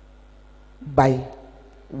by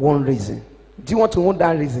one reason. Do you want to know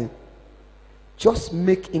that reason? Just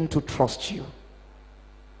make him to trust you.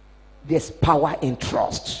 There's power in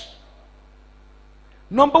trust.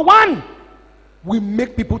 Number one, we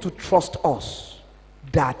make people to trust us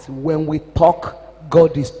that when we talk,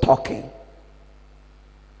 God is talking.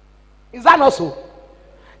 Is that not so?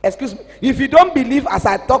 Excuse me. If you don't believe as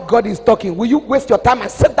I talk, God is talking, will you waste your time and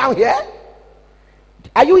sit down here?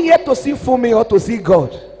 Are you here to see for me or to see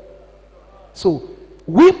God? So,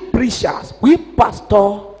 we preachers, we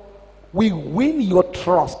pastor, we win your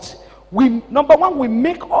trust. Number one, we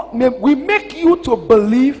make you to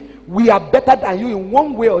believe we are better than you in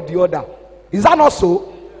one way or the other. Is that not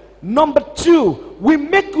so? Number two, we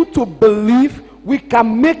make you to believe we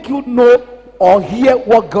can make you know or hear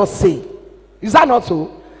what God says. Is that not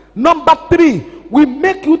so? Number three, we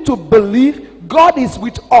make you to believe God is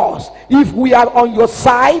with us. If we are on your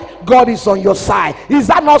side, God is on your side. Is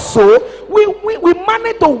that not so? We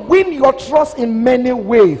manage to win your trust in many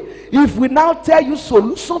ways. If we now tell you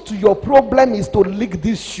solution to your problem is to lick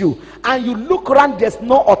this shoe, and you look around, there's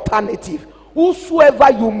no alternative, whosoever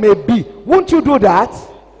you may be, won't you do that?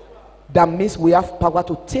 That means we have power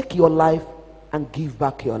to take your life and give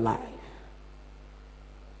back your life.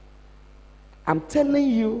 I'm telling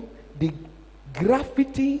you, the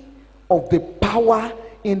gravity of the power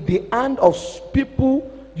in the hand of people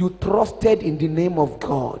you trusted in the name of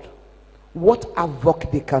God. What havoc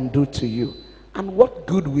they can do to you, and what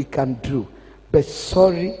good we can do. But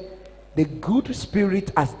sorry, the good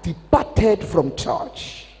spirit has departed from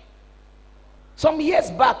church. Some years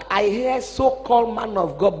back, I heard so-called man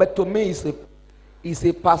of God, but to me he's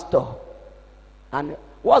a pastor. And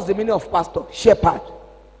what's the meaning of pastor? Shepherd.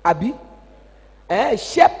 Abi? A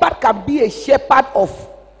shepherd can be a shepherd of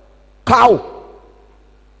cow,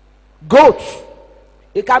 goat.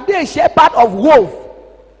 It can be a shepherd of wolf.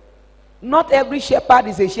 Not every shepherd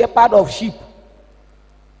is a shepherd of sheep.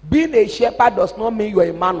 Being a shepherd does not mean you are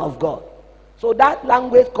a man of God. So that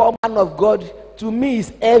language called man of God to me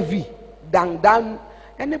is heavy than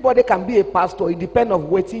anybody can be a pastor. It depends on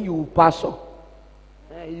waiting you pastor.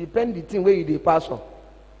 It depends the thing where you the pastor.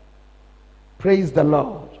 Praise the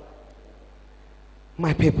Lord.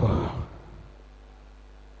 My people,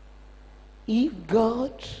 if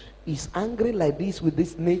God is angry like this with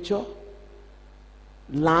this nature,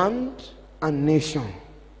 land and nation,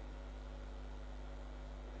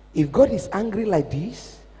 if God is angry like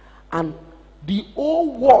this, and the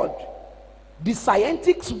whole world, the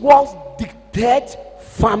scientific world dictate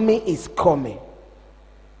famine is coming,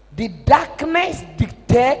 the darkness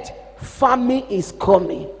dictate famine is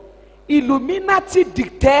coming, Illuminati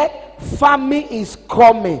dictate famine is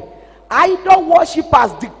coming, idol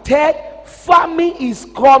worshippers dictate famine is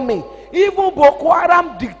coming, even Boko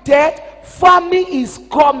Haram dictate famine is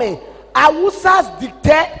coming, Awusas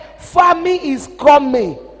dictate famine is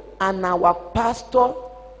coming, and our pastor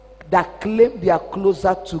that claim they are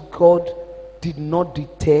closer to God did not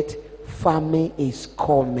dictate famine is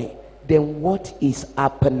coming. Then what is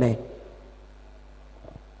happening?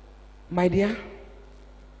 My dear,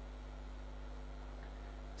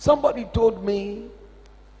 somebody told me,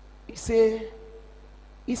 he said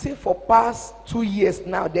for past 2 years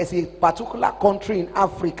now, there's a particular country in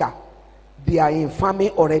Africa, they are in famine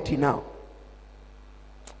already now.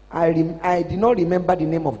 I did not remember the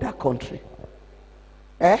name of that country.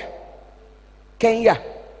 Kenya,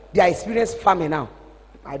 they are experiencing famine now.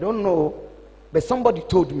 I don't know, but somebody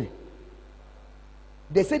told me.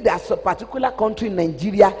 They said there's a particular country in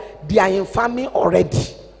Nigeria, they are in famine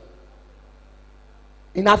already.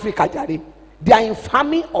 In Africa, Jari, they are in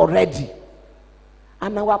famine already.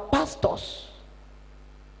 And our pastors,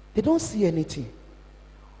 they don't see anything.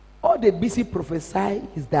 All they busy prophesy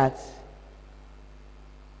is that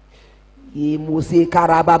you are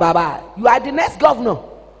the next governor,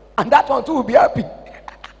 and that one too will be happy.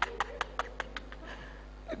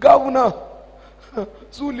 Governor,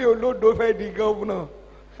 the governor.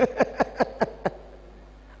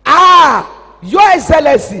 Your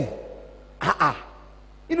Excellency.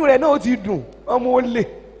 You know what you do. I'm only.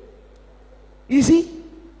 You see,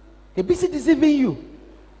 they busy deceiving you,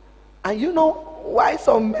 and you know why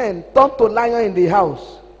some men turn to lion in the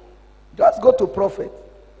house. Just go to prophet.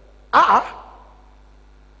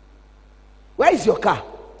 Where is your car?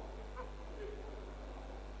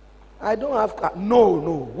 I don't have car.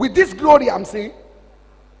 No. With this glory, I'm saying.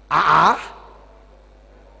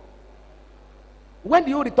 When do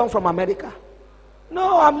you return from America?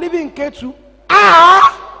 No, I'm living in K2.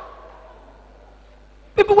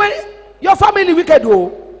 People, when your family wicked,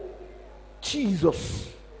 oh, Jesus.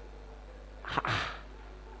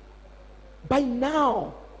 By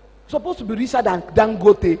now, supposed to be richer than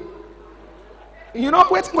Dangote. You know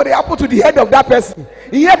what's going to happen to the head of that person?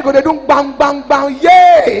 He head going to do bang bang bang,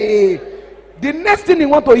 yay! The next thing you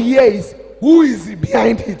want to hear is who is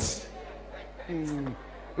behind it.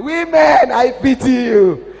 Women, I pity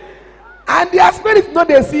you. And their spirit no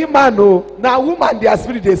they see man, no. Now woman their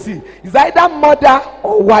spirit they see. It's either mother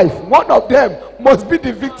or wife. One of them must be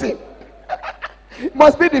the victim.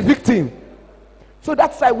 Must be the victim. So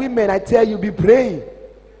that's why women, I tell you, be praying.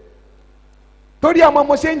 Tori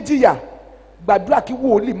amamo shenjiya.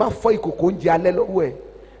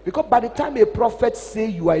 Because by the time a prophet say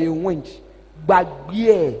you are a wench, but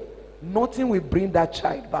yeah, nothing will bring that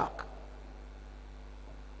child back.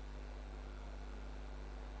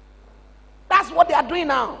 That's what they are doing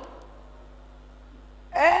now.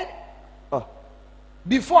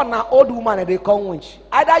 Before now, old woman they call wench.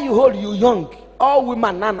 Either you hold you young, all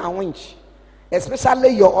women now are wench. Especially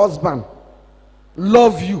your husband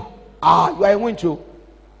love you. You are a wench.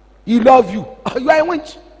 He love you. You are a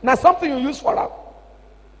wench. Now something you use for that.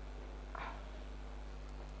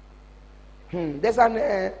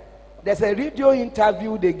 There's a radio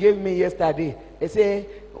interview they gave me yesterday. They say,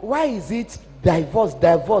 why is it divorce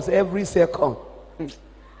every second?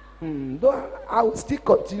 I will still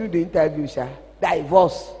continue the interview, Sha.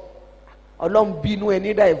 Divorce. Along binu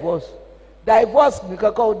any divorce. Divorce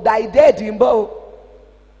because die dead imbo.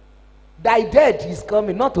 Die dead is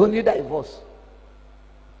coming, not only divorce.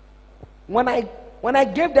 When I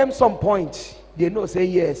gave them some points, they know say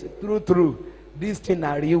yes, true. This thing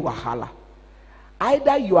are real wahala.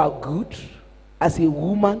 Either you are good as a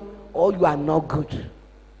woman or you are not good.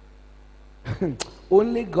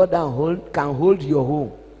 Only God can hold your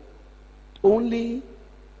home. Only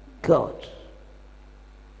God.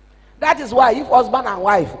 That is why if husband and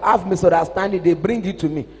wife have misunderstanding, they bring it to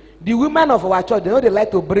me. The women of our church, they know they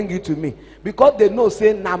like to bring it to me because they know,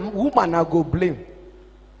 say, na woman I go blame.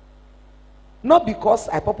 Not because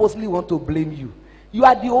I purposely want to blame you. You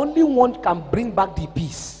are the only one can bring back the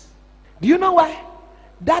peace. Do you know why?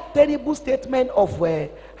 That terrible statement of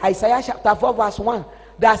Isaiah chapter 4 verse 1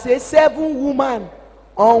 that says 7 women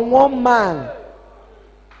on 1 man.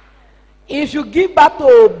 If you give birth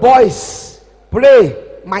to boys, pray,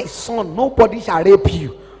 my son, nobody shall rape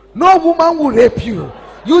you. No woman will rape you.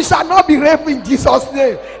 You shall not be raped in Jesus'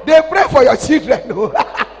 name. They pray for your children.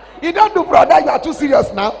 You don't do, brother. You are too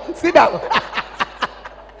serious now. Sit down.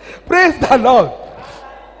 Praise the Lord.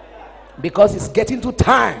 Because it's getting to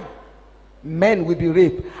time. Men will be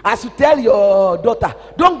raped. As you tell your daughter,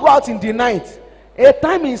 don't go out in the night. A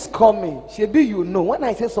time is coming. Shebi, you know, when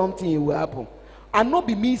I say something, it will happen. And not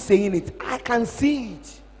be me saying it. I can see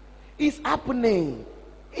it. It's happening.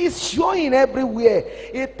 It's showing everywhere.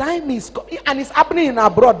 A time is coming. And it's happening in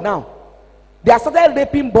abroad now. They are started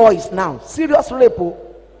raping boys now. Serious rape.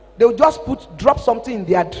 They will just drop something in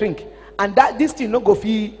their drink. And that this thing no go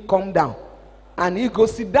feel come down. And he go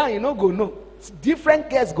sit down, you know, go no. Different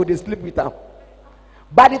girls go they sleep with him.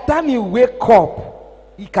 By the time you wake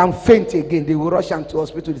up, he can faint again. They will rush him to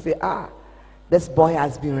hospital. They say, this boy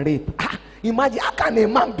has been raped. Imagine, how can a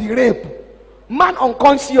man be raped? Man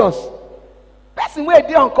unconscious. Person where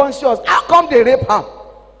they unconscious. How come they rape him?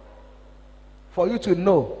 For you to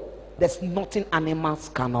know, there's nothing animals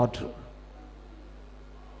cannot do.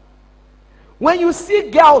 When you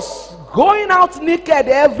see girls going out naked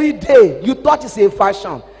every day, you thought it's a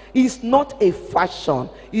fashion. It's not a fashion.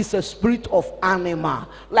 It's a spirit of animal.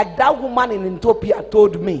 Like that woman in Ethiopia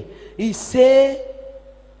told me. He said,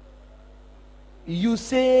 you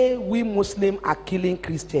say we Muslims are killing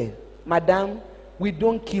Christians. Madam, we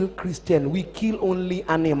don't kill Christians. We kill only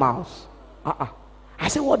animals. I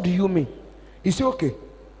said, what do you mean? He said, okay.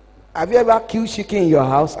 Have you ever killed chicken in your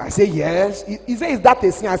house? I said, yes. He said, is that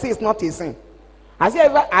a sin? I said, it's not a sin. I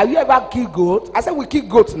said, have you ever killed goat? I said, we kill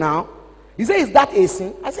goats now. He said, is that a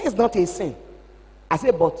sin? I said, it's not a sin. I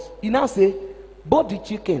said, but he now say, both the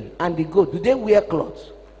chicken and the goat, do they wear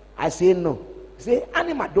clothes? I say, no. He say,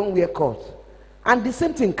 animal don't wear clothes. And the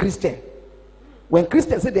same thing Christian. When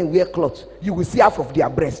Christians say they wear clothes, you will see half of their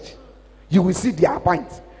breast. You will see their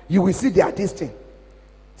pants. You will see their distance.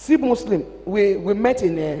 See Muslim, we met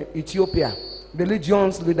in Ethiopia,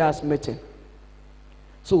 religions leaders meeting.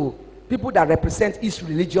 So people that represent each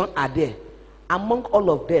religion are there. Among all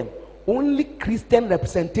of them, only Christian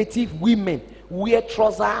representative women wear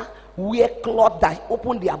trousers, wear cloth that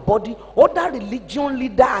open their body. Other religion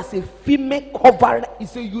leader as a female cover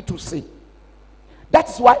is a you to see. That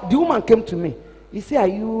is why the woman came to me. He said, are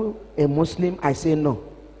you a Muslim? I say no.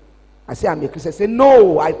 I say, I'm a Christian. I say,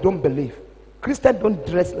 no, I don't believe. Christians don't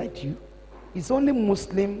dress like you. It's only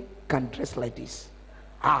Muslim can dress like this.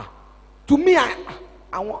 To me,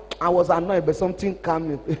 I was annoyed by something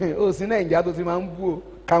coming.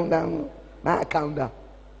 Calm down. Now calm down.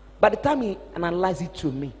 By the time he analyzed it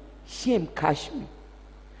to me, shame catch me.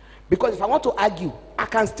 Because if I want to argue, I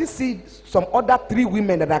can still see some other 3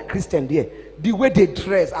 women that are Christian there. The way they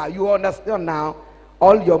dress, you understand now?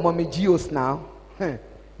 All your mommy geos now.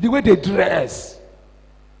 The way they dress.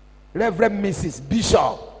 Reverend Mrs.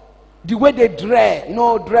 Bishop. The way they dress,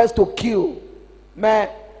 dress to kill. Man,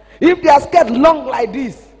 if they are scared long like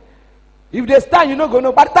this, if they stand, you not gonna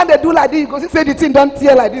know. By the time they do like this, because say the thing don't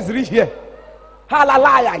tear like this, reach here.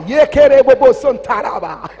 Hallelujah. Ye kere bobo son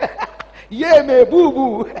taraba. Ye me boo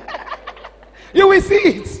boo. You will see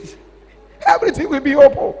it. Everything will be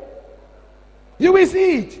open. You will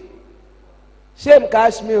see it. Shame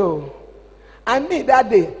catch me. And me that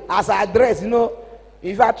day, as I dress,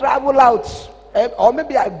 if I travel out, or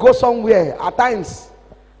maybe I go somewhere, at times,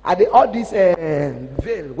 all this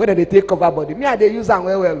veil, whether they take cover body, me I they use them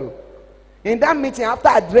well. In that meeting, after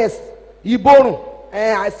I dress,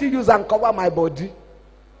 I still use and cover my body.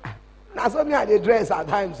 Now so me I they dress at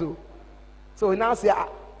times. So now say,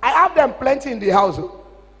 I have them plenty in the house.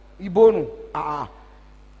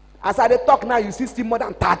 As I talk now, you see still more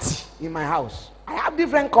than 30 in my house. I have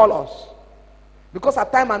different colors. Because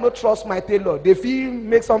at times I don't trust my tailor. They feel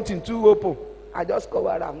make something too open. I just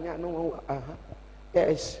cover them.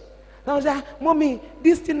 Yes. Now I say, Mommy,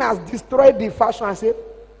 this thing has destroyed the fashion. I say,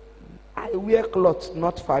 I wear clothes,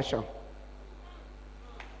 not fashion.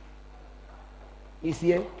 You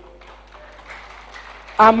see?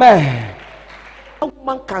 Amen. No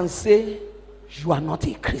woman can say you are not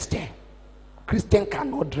a Christian. Christian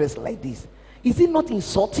cannot dress like this. Is it not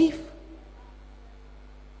insultive?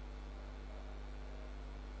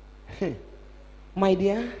 My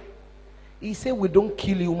dear, he said we don't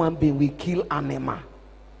kill human being, we kill animal.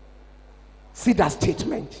 See that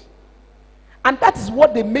statement? And that is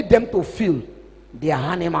what they made them to feel. They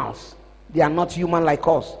are animals. They are not human like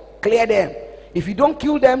us. Clear them. If you don't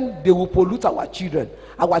kill them, they will pollute our children.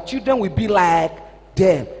 Our children will be like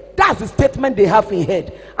them. That's the statement they have in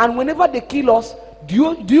head. And whenever they kill us,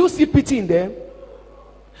 do you see pity in them?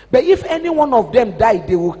 But if any one of them die,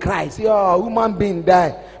 they will cry. Say, oh, human being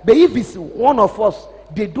died. But if it's one of us,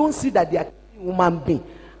 they don't see that they are human being.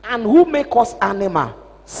 And who make us animal?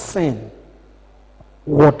 Sin.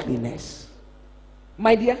 Worldliness.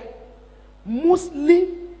 My dear, Muslim,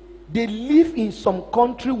 they live in some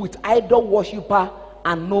country with idol worshiper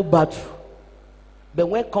and no battle. But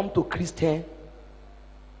when it comes to Christian,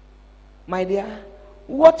 my dear,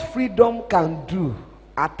 what freedom can do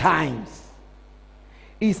at times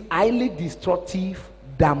is highly destructive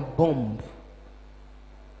than bomb.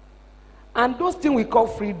 And those things we call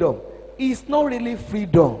freedom is not really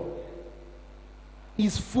freedom.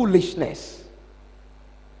 It's foolishness.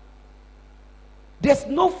 There's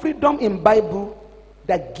no freedom in Bible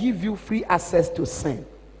that give you free access to sin.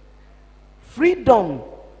 Freedom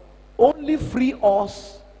only free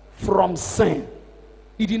us from sin.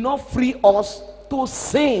 He did not free us to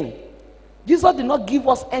sin. Jesus did not give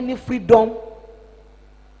us any freedom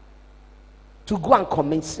to go and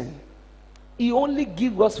commit sin. He only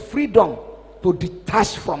gives us freedom to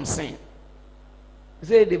detach from sin.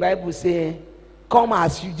 Say the Bible say, come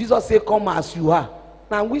as you. Jesus say, come as you are.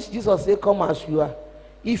 Now, which Jesus say, come as you are?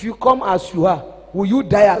 If you come as you are, will you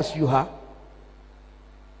die as you are?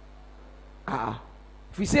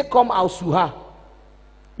 If you say, come as you are,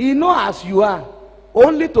 he know as you are,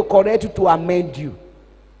 only to correct you, to amend you.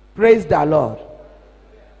 Praise the Lord.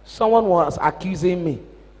 Someone was accusing me.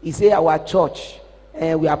 He said, our church,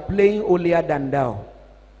 we are playing holier than thou.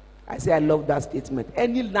 I say, I love that statement.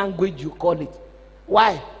 Any language you call it.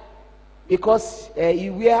 Why? Because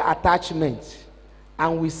you wear attachment.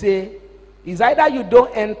 And we say, it's either you don't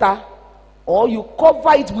enter or you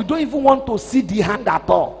cover it. We don't even want to see the hand at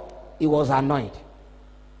all. He was annoyed.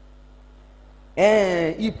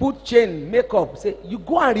 And he put chain, makeup. Say, you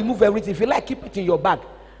go and remove everything. If you like, keep it in your bag.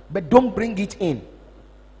 But don't bring it in.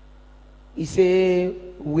 He say,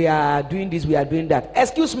 we are doing this, we are doing that.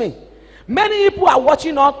 Excuse me. Many people are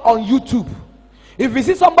watching us on YouTube. If you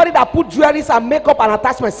see somebody that put jewelry and makeup and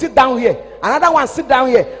attachment, sit down here. Another one sit down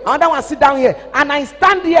here. Another one sit down here. And I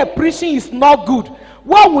stand here preaching is not good.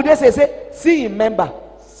 What would they say? Say, see him member.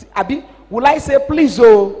 Abi, will I say, please,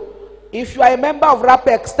 oh, if you are a member of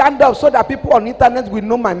RAPEC, stand up so that people on internet will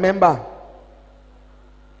know my member.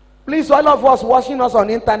 Please, all of us watching us on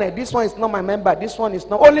internet, this one is not my member. This one is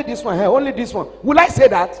not. Only this one here. Only this one. Will I say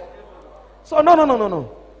that? So,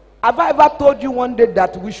 no. Have I ever told you one day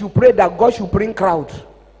that we should pray that God should bring crowd?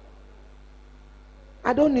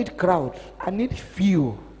 I don't need crowd. I need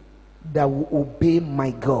few that will obey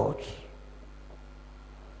my God.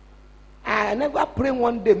 I never pray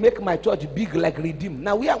one day make my church big like Redeem.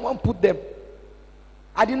 Now where I want to put them.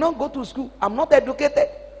 I did not go to school. I'm not educated.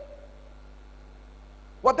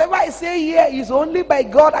 Whatever I say here is only by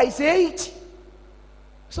God I say it.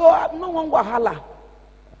 So I'm not one wahala.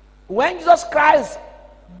 When Jesus Christ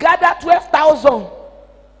gathered 12,000,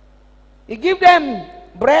 he gave them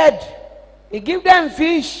bread, he gave them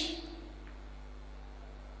fish.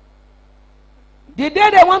 The day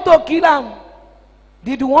they want to kill him,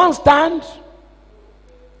 did one stand?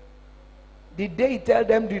 The day he tell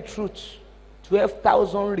them the truth,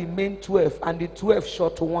 12,000 remain 12, and the 12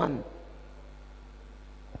 short one.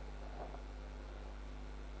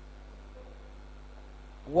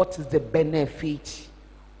 What is the benefit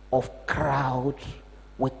of crowd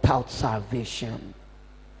without salvation?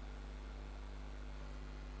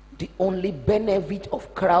 The only benefit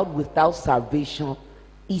of crowd without salvation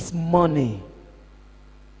is money.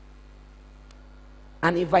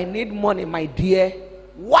 And if I need money, my dear,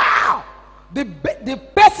 wow, the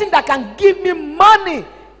person that can give me money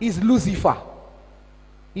is Lucifer.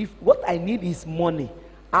 If what I need is money,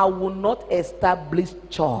 I will not establish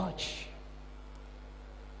church.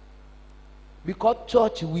 Because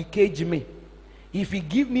church will cage me. If he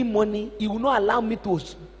give me money, he will not allow me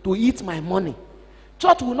to eat my money.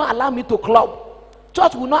 Church will not allow me to club.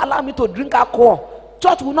 Church will not allow me to drink alcohol.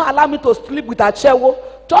 Church will not allow me to sleep with a chewo.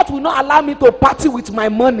 Church will not allow me to party with my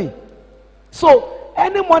money. So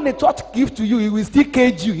any money church gives to you, he will still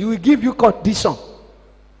cage you. He will give you condition.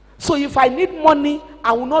 So if I need money,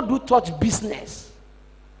 I will not do church business.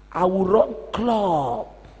 I will run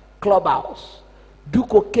clubhouse, do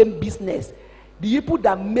cocaine business. The people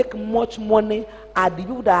that make much money are the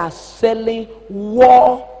people that are selling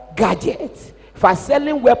war gadgets. If you are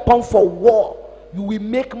selling weapons for war, you will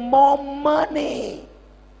make more money.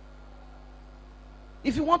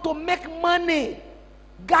 If you want to make money,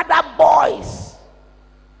 gather boys,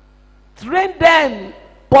 train them,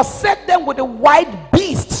 possess them with the wild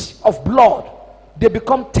beast of blood. They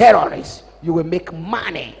become terrorists. You will make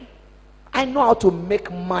money. I know how to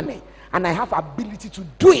make money, and I have ability to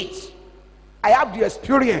do it. I have the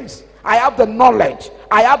experience. I have the knowledge.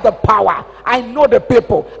 I have the power. I know the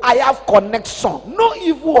people. I have connection. No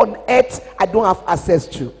evil on earth I don't have access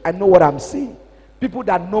to. I know what I'm saying. People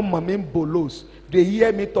that know Mamin Bolos, they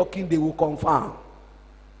hear me talking, they will confirm.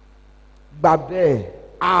 Babe,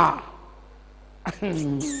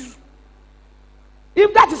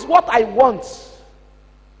 if that is what I want,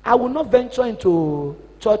 I will not venture into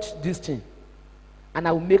church this thing. And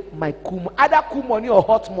I will make my either cool money or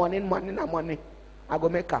hot money. I go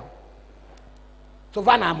make am. So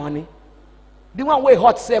Vanna money. The one way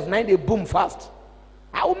hot self, now they boom fast.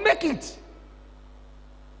 I will make it.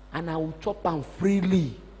 And I will chop am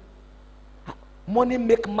freely. Money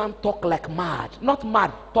make man talk like mad. Not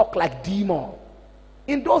mad, talk like demon.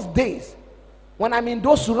 In those days, when I'm in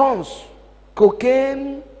those runs,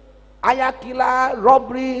 cocaine, ayakila,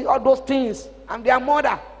 robbery, all those things, I'm their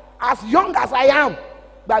mother. As young as I am,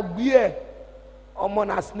 but beer, I'm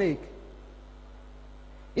on a snake.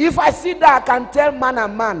 If I see that, I can tell man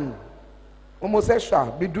and man,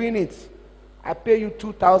 homosexual, be doing it. I pay you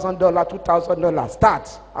 $2,000, $2,000.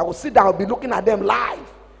 Start. I will sit down, I'll be looking at them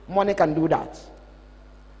live. Money can do that.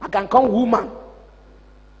 I can come woman.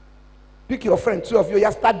 Pick your friend, two of you,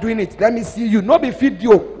 just start doing it. Let me see you. No be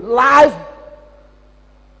video. Live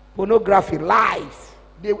pornography, live.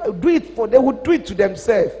 They will do it they will do it to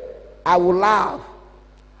themselves. I will laugh.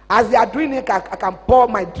 As they are doing it, I can pour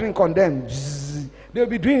my drink on them. They will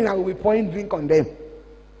be doing it, I will be pouring drink on them.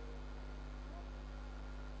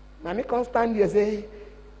 Mommy can stand here and say,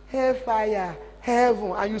 hellfire,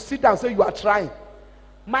 heaven, and you sit down and say you are trying.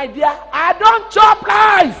 My dear, I don't chop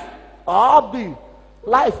life. Obi,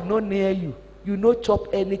 life no near you. You no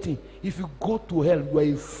chop anything. If you go to hell, you are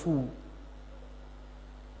a fool.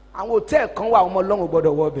 I will tell kan wa ọmọ Ọlọ́run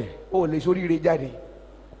gbọ́dọ̀ wo be. O lè sórí ire jáde.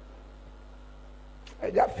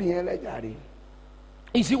 Ẹja fi yẹn lẹ jáde.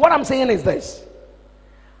 You see what I'm saying is this.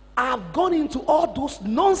 I've gone into all those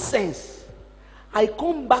nonsense. I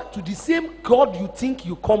come back to the same God you think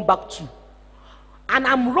you come back to. And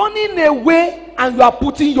I'm running away and you are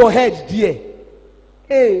putting your head there.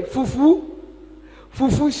 Hey, fufu.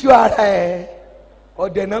 Fufu sure. Or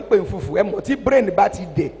they not paying fufu. I'm not brain about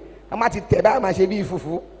it there. I'm not teba, I'm not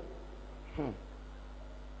fufu.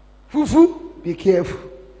 Fufu, be careful.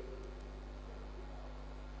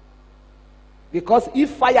 Because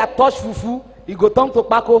if fire touch fufu, it go turn to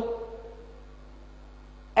pako.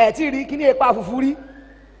 Ti ri kini e pa fufu ri.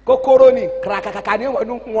 Kokoro ni krakakaka ni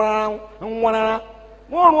wonu nwana.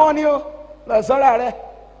 Won run ni o. Lo sora re.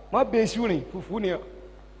 Mo be surin fufu ni o.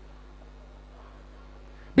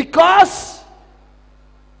 Because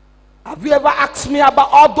have you ever asked me about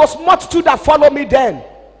all those multitudes that follow me then?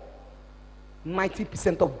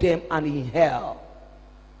 90% of them are in hell.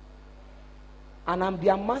 And I'm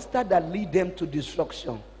their master that lead them to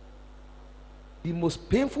destruction. The most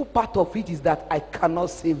painful part of it is that I cannot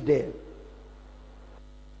save them.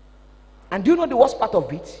 And do you know the worst part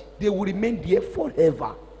of it? They will remain there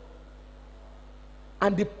forever.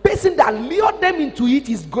 And the person that lured them into it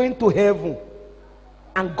is going to heaven.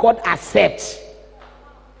 And God accepts.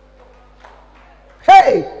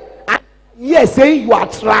 Hey! And yes, saying you are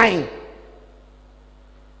trying.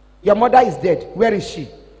 Your mother is dead. Where is she?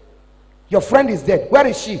 Your friend is dead. Where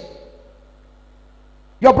is she?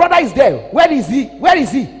 Your brother is dead. Where is he? Where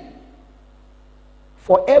is he?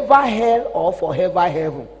 Forever hell or forever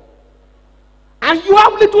heaven. And you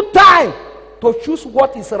have little time to choose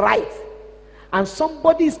what is right. And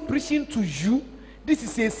somebody is preaching to you, this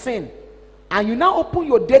is a sin. And you now open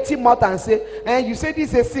your dirty mouth and say, and you say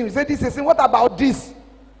this is a sin. You say this is a sin. What about this?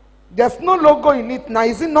 There's no logo in it now.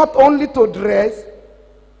 Is it not only to dress?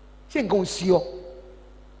 She ain't going to see you.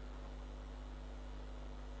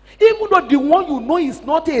 Even though the one you know is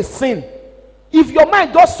not a sin, if your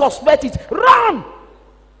mind does suspect it, run!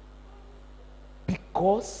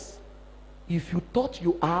 Because if you thought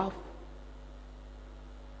you have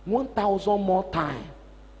 1,000 more time,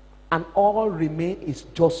 and all remain is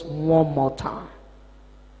just one more time,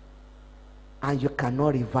 and you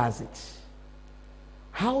cannot reverse it,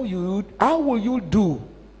 how will you do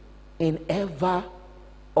in ever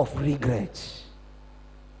of regret?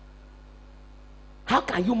 How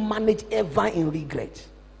can you manage ever in regret?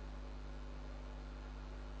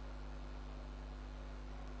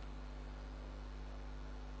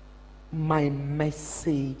 My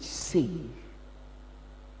message say,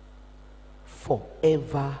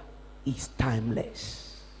 forever is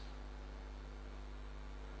timeless.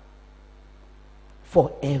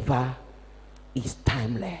 Forever is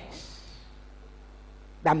timeless.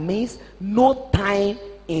 That means no time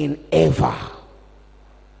in ever.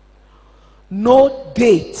 No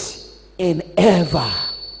date in ever.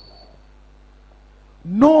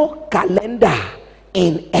 No calendar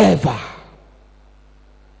in ever.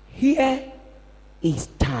 Here is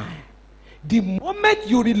time. The moment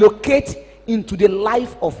you relocate into the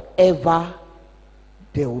life of ever,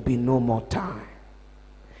 there will be no more time.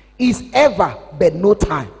 Is ever but no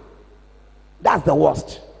time. That's the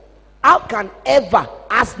worst. How can ever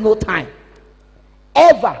ask no time?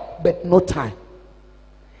 Ever but no time.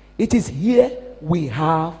 It is here we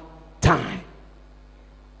have time.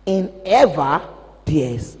 In ever,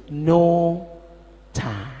 there's no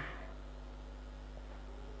time.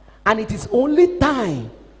 And it is only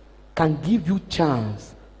time can give you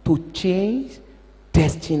chance to change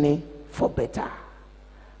destiny for better.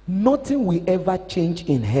 Nothing will ever change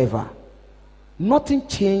in ever. Nothing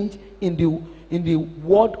change in the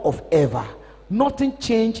world of ever. Nothing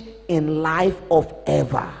change in life of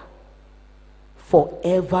ever.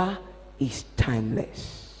 Forever is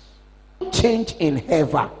timeless. Change in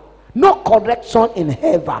ever. No correction in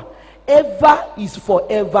ever. Ever is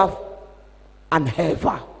forever and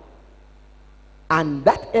ever. And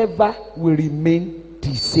that ever will remain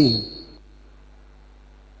the same.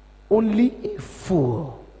 Only a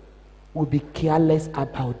fool will be careless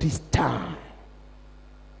about this time.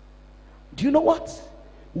 Do you know what?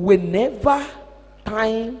 Whenever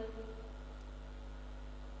time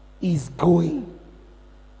is going,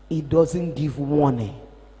 it doesn't give warning.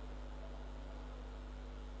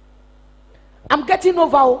 I'm getting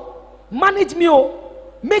over. Oh. Manage me. Oh.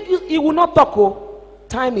 Make you, it will not talk. Oh.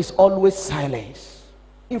 Time is always silence.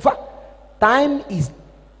 In fact, time is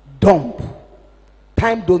dumb.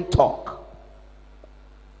 Time don't talk.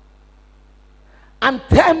 And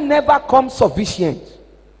time never comes sufficient.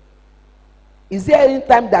 Is there any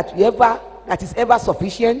time that is ever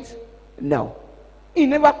sufficient? No. It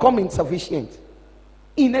never comes insufficient.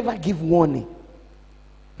 It never give warning.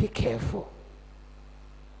 Be careful.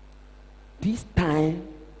 This time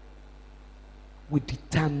will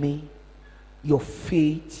determine your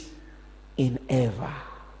faith in ever.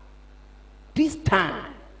 This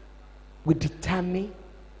time will determine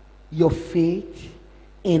your faith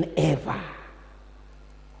in ever.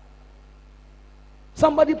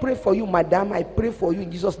 Somebody pray for you, madam. I pray for you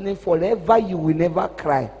in Jesus' name. Forever you will never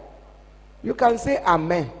cry. You can say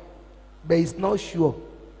amen, but it's not sure.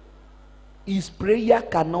 His prayer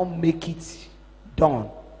cannot make it done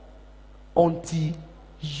until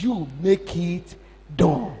you make it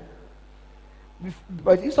done.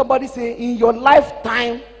 But if somebody say in your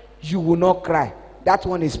lifetime you will not cry, that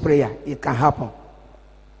one is prayer. It can happen.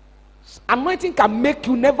 Anointing can make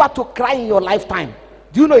you never to cry in your lifetime.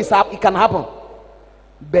 Do you know it can happen?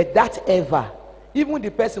 But that ever, even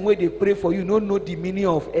the person where they pray for you don't know the meaning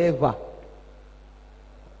of ever.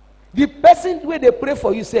 The person where they pray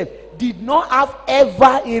for you said did not have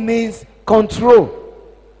ever in his control.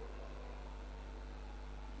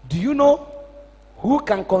 Do you know who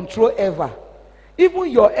can control ever?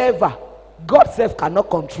 Even your ever, God self cannot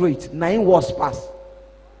control it. 9 words pass.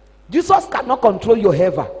 Jesus cannot control your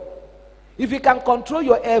ever. If he can control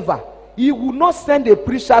your ever, he will not send a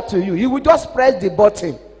preacher to you. He will just press the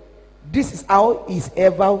button. This is how his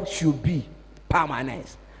ever should be.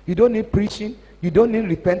 Permanent. You don't need preaching. You don't need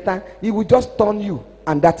repentance. He will just turn you,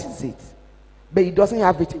 and that is it. But he doesn't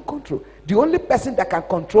have it in control. The only person that can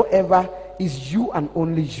control ever is you and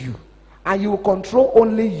only you. And you will control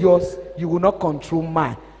only yours. You will not control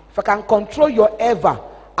mine. If I can control your ever,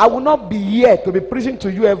 I will not be here to be preaching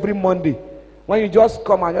to you every Monday. When you just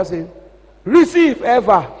come and just say, receive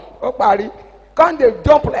ever. Oh, party. Can't they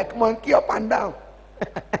jump like monkey up and down?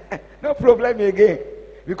 No problem again.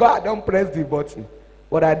 Because I don't press the button.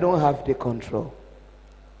 But I don't have the control.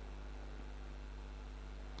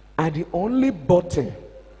 And the only button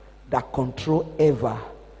that control ever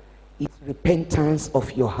is repentance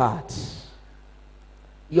of your heart.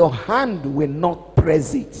 Your hand will not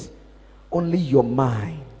press it, only your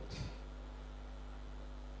mind.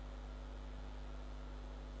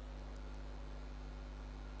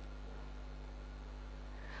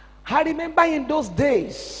 I remember in those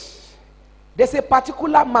days, there's a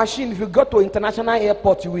particular machine. If you go to international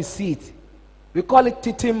airport, you will see it. We call it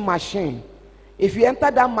teething machine. If you enter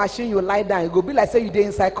that machine, you lie down. It will be like say you dey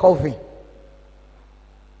inside coffin.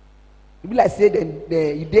 It be like say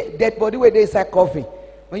the dead body where they inside coffin.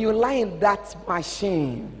 when you lie in that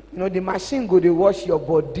machine, you know, the machine go to wash your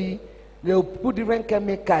body. They'll put different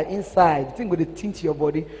chemical inside. The thing go to tint your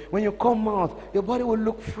body. When you come out, your body will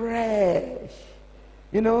look fresh.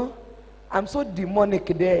 You know, I'm so demonic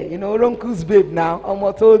there. You know, Ronku's babe now. I'm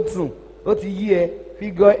not told to. What a year,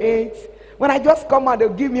 figure 8. When I just come out,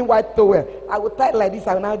 they'll give me white towel. I will tie it like this.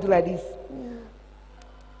 I will now do like this.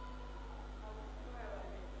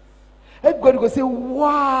 Everybody go say,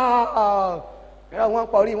 wow. One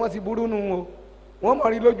party wants to buru no. One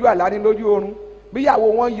mari loju ala ni loju orun.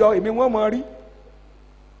 Biyawo won yo emi won mari.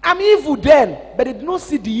 I'm evil then, but they do not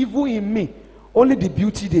see the evil in me. Only the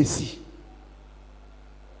beauty they see.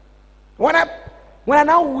 When I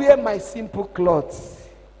now wear my simple clothes,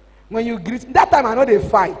 when you greet, that time I know they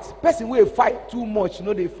fight. Person will fight too much, you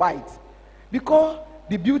know they fight. Because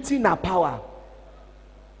the beauty na power.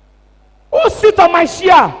 Who sit on my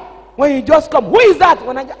chair when you just come? Who is that?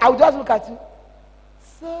 When I'll just look at you.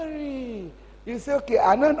 Sorry. You say, okay,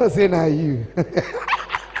 I don't know say na you.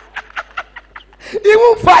 He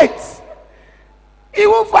won't fight. He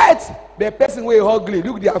won't fight. The person will ugly.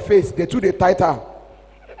 Look their face. The two they tighter.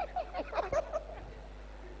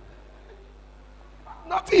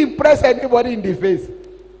 Not to impress anybody in the face.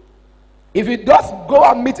 If you just go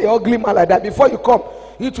and meet a ugly man like that, before you come,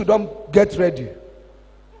 you two don't get ready.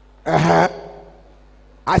 I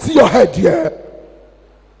see your head here.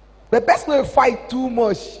 The person will fight too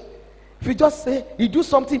much. If you just say, you do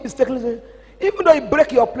something mistakenly, even though you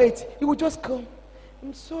break your plate, he will just come.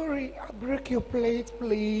 I'm sorry, I'll break your plate,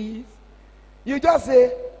 please. You just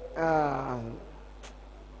say, thank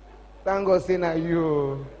God say na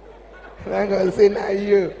you. Thank God say na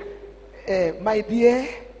you. My dear,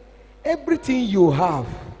 everything you have,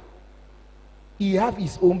 he have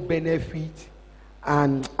his own benefit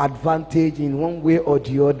and advantage in one way or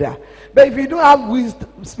the other. But if you don't have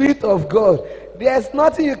wisdom, Spirit of God, there's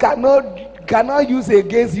nothing you cannot use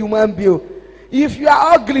against human being. If you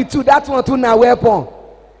are ugly too, that's one too na weapon.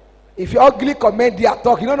 If you're ugly comedian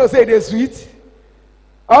talk, you don't know say they're sweet.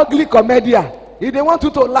 Ugly comedian. If they want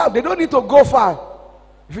you to laugh, they don't need to go far.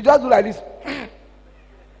 If you just do like this,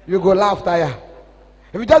 you go laugh tire.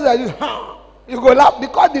 If you just do like this, you go laugh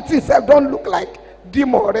because the thing itself don't look like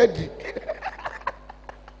dim already.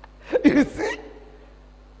 You see?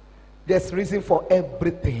 There's reason for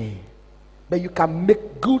everything. But you can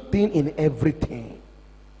make good thing in everything.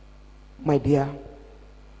 My dear,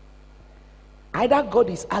 either God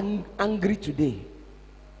is angry today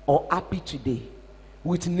or happy today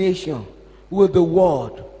with nation, with the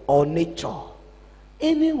world or nature.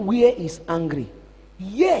 Anywhere is angry.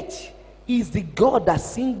 Yet is the God that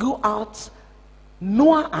singled out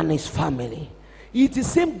Noah and his family. It's the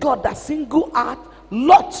same God that singled out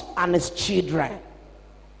Lot and his children.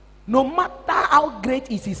 No matter how great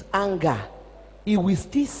is his anger, he will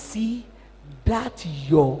still see that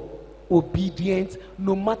your obedience,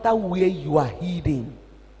 no matter where you are hidden.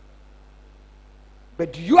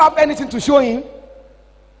 But do you have anything to show him?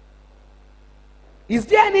 Is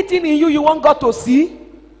there anything in you want God to see?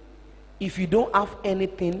 If you don't have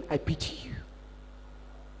anything, I pity you.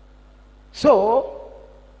 So,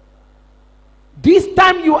 this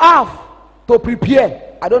time you have to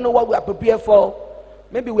prepare. I don't know what we are prepared for.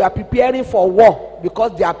 Maybe we are preparing for war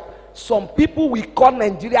because there are some people we call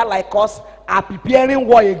Nigeria like us are preparing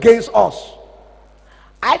war against us.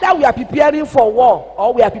 Either we are preparing for war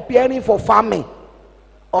or we are preparing for famine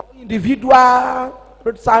or individual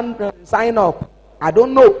sign up. I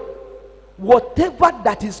don't know. Whatever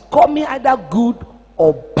that is coming, either good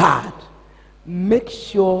or bad, make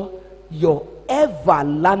sure you ever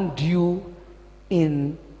land you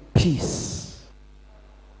in peace.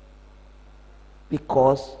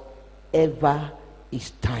 Because ever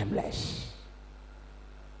is timeless.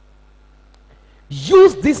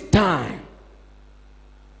 Use this time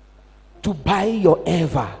to buy your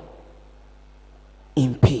ever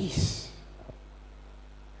in peace.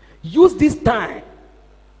 Use this time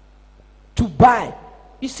to buy.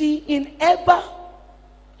 You see, in ever,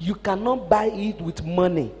 you cannot buy it with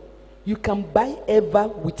money. You can buy ever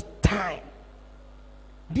with time.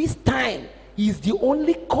 This time is the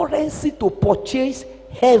only currency to purchase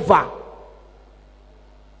ever.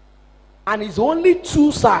 And it's only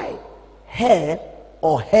two sides, hell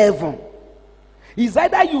or heaven. It's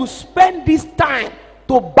either you spend this time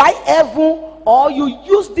to buy heaven or you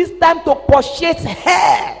use this time to purchase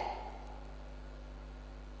hell.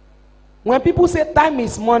 When people say time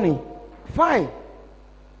is money, fine.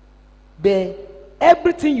 But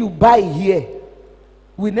everything you buy here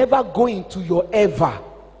will never go into your ever.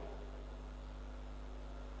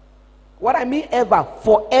 What I mean ever,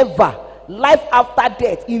 forever, life after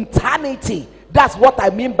death, eternity. That's what I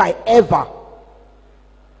mean by ever.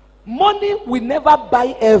 Money will never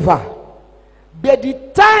buy ever. But the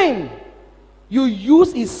time you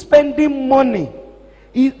use is spending money,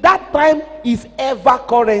 that time is ever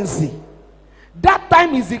currency. That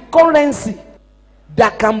time is the currency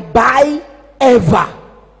that can buy ever.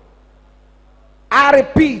 I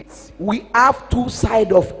repeat, we have two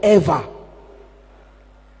sides of ever.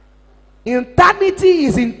 Eternity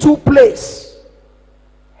is in two places: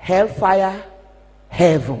 hellfire,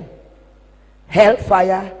 heaven.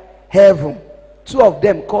 Hellfire, heaven. Two of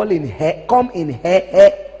them come in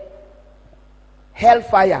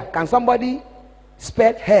hellfire. Can somebody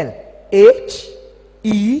spell hell?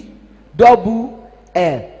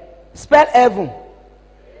 H-E-double-L. Spell heaven.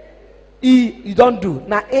 E, you don't do.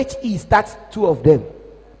 Now H-E starts two of them.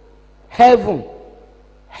 Heaven,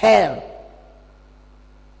 hell.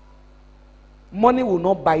 Money will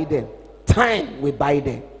not buy them. Time will buy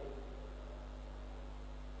them.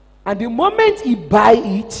 And the moment he buy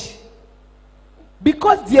it,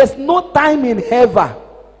 because there's no time in heaven,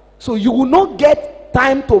 so you will not get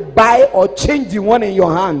time to buy or change the one in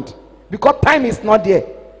your hand, because time is not there.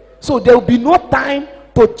 So there will be no time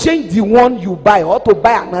to change the one you buy or to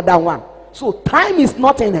buy another one. So time is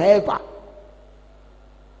not in heaven.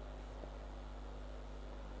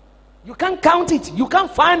 You can't count it. You can't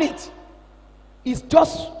find it. It's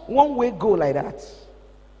just one way go like that.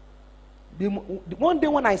 The one day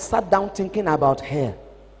when I sat down thinking about hell,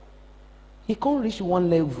 it can't reach one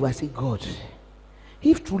level. I say, God,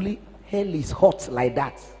 if truly hell is hot like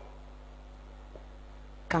that,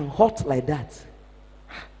 can hot like that,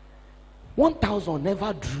 1,000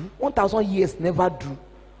 never drew, 1,000 years never drew.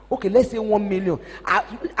 Okay, let's say 1 million.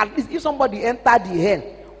 At least if somebody entered the hell,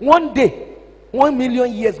 one day, 1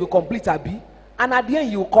 million years will complete, Abi, and at the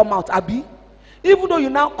end you will come out, Abi. Even though you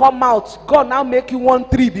now come out, God now make you one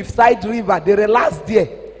tree beside the river, they relax there.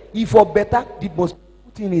 If for better, the most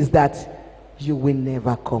good thing is that you will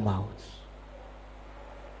never come out.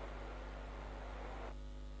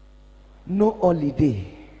 No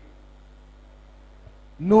holiday,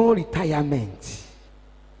 no retirement,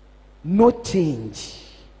 no change,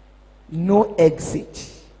 no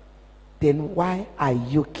exit. Then why are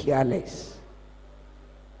you careless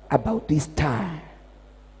about this time?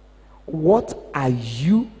 What are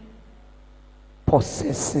you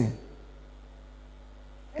possessing?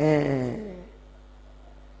 If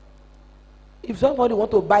somebody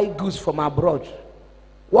want to buy goods from abroad,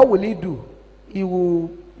 what will he do? He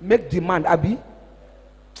will make demand, Abi.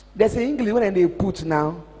 There's an English when they put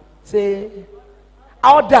now, say,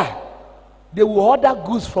 order. They will order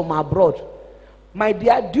goods from abroad. My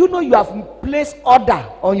dear, do you know you have placed order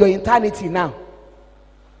on your eternity now?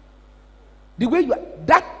 The way you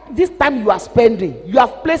this time you are spending, you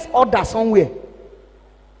have placed order somewhere.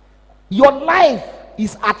 Your life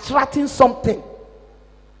is attracting something,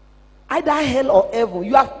 either hell or heaven.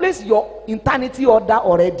 You have placed your eternity order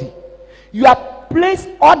already. You have placed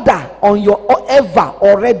order on your ever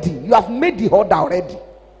already. You have made the order already.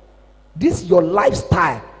 This is your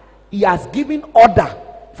lifestyle. He has given order.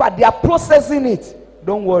 In fact, they are processing it.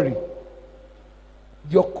 Don't worry.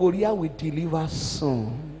 Your career will deliver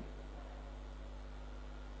soon.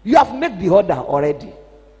 You have made the order already.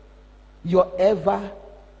 Your ever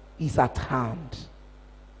is at hand.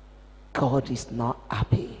 God is not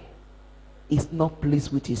happy. He's not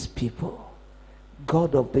pleased with his people.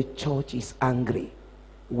 God of the church is angry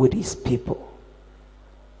with his people.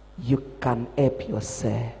 You can help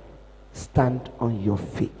yourself. Stand on your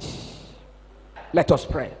feet. Let us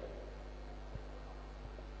pray.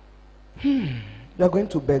 You are going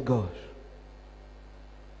to beg God.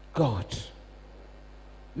 God,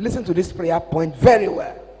 listen to this prayer point very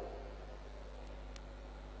well.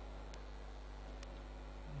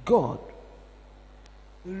 God,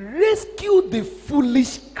 rescue the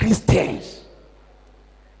foolish Christians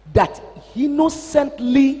that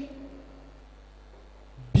innocently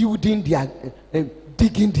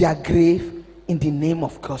digging their grave in the name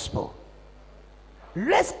of gospel.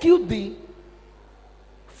 Rescue the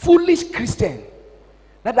foolish Christians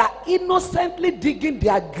that are innocently digging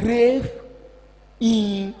their grave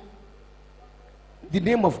in the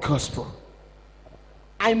name of gospel.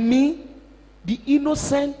 I mean the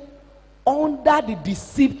innocent under the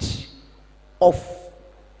deceit of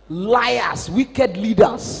liars, wicked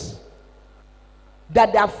leaders,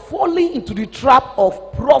 that they are falling into the trap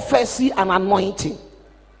of prophecy and anointing.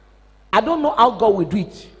 I don't know how God will do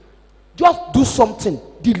it. Just do something,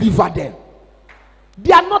 deliver them.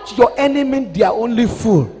 They are not your enemy, they are only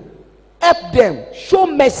fool. Help them, show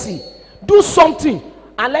mercy, do something.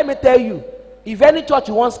 And let me tell you, if any church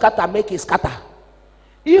you want scatter, make it scatter.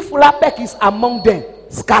 If Rapek is among them,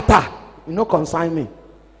 scatter. You no concern me.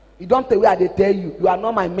 You don't tell where they tell you. You are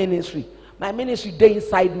not my ministry. My ministry dey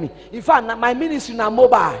inside me. In fact, my ministry na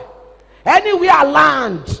mobile. Anywhere I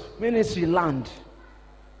land, ministry land.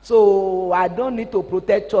 So I don't need to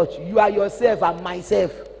protect church. You are yourself and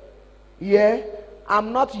myself. Yeah,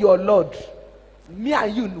 I'm not your Lord. Me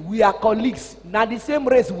and you, we are colleagues. Now the same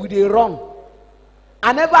race we dey run.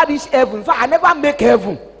 I never reach heaven. In fact, I never make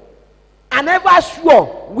heaven. I never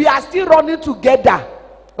sure. We are still running together.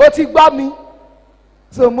 Otigba me.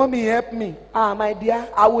 So mommy, help me. Ah, my dear,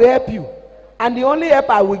 I will help you. And the only help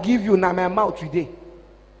I will give you na my mouth today.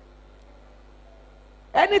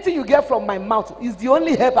 Anything you get from my mouth is the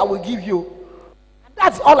only help I will give you. And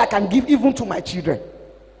that's all I can give even to my children.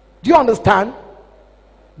 Do you understand?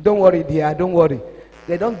 Don't worry, dear. Don't worry.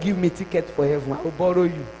 They don't give me ticket for heaven. I will borrow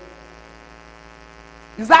you.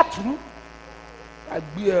 Is that true?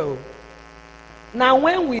 Now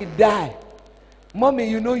when we die, mommy,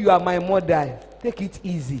 you know you are my mother. Take it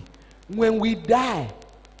easy. When we die,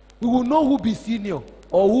 we will know who be senior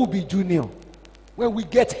or who be junior. When we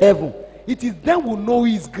get heaven, it is then we'll know who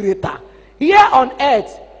is greater. Here on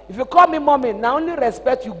earth, if you call me mommy, now only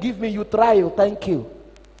respect you give me, you try, you thank you.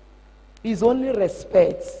 It's only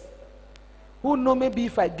respect. Who know, maybe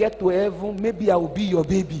if I get to heaven, maybe I will be your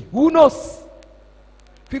baby. Who knows?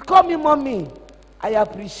 If you call me mommy, I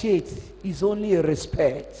appreciate. It's only a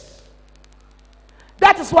respect.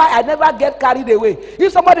 That is why I never get carried away.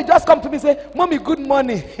 If somebody just come to me and say, mommy, good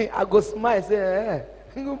morning, I go smile and say,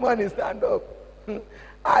 good morning, stand up.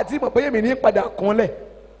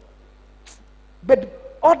 But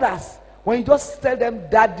others, when you just tell them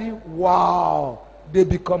daddy, wow, they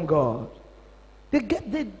become God. They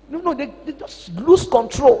just lose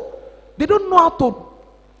control. They don't know how to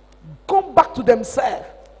come back to themselves.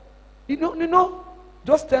 You know,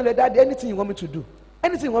 just tell them, daddy, anything you want me to do.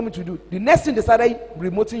 Anything you want me to do. The next thing they started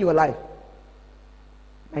remoting your life.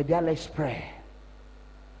 My dear, let's pray.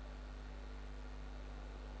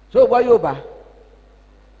 So why over?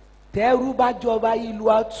 Teruba jọba ìlú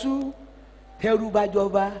atú, teruba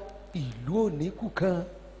jọba ìlú òní kúkan,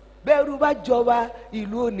 beruba jọba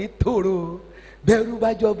ìlú òní tòrò,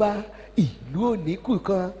 beruba jọba ìlú òní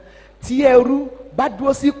kúkan. Tí ẹrú bá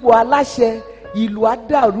dúró sípò aláṣẹ, ìlú á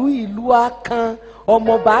dàrú, ìlú á kan,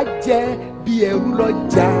 ọmọ bá jẹ bí ẹrú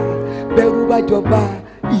lọ́jà. Beruba jọba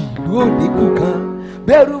ìlú òní kúkan,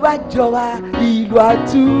 beruba jọba ìlú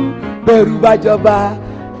atú, beruba jọba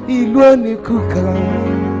ìlú òní kúkan.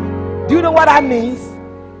 Do you know what that means?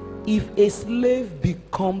 If a slave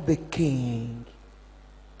becomes the king,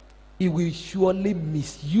 he will surely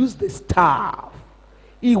misuse the staff.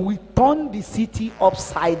 He will turn the city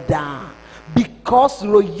upside down because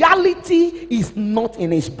royalty is not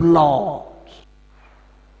in his blood.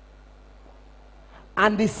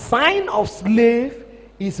 And the sign of slave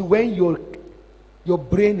is when your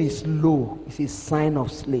brain is low. It's a sign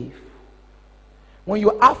of slave. When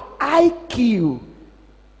you have IQ,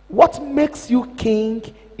 what makes you king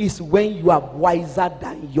is when you are wiser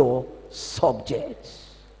than your subjects.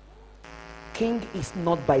 King is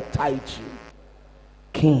not by title.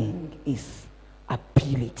 King is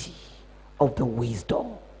ability of the wisdom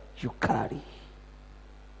you carry.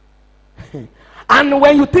 And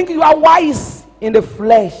when you think you are wise in the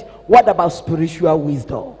flesh, what about spiritual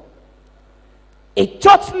wisdom? A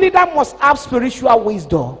church leader must have spiritual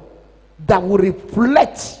wisdom that will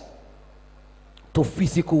reflect to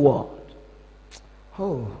physical world.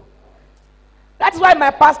 Oh, that's why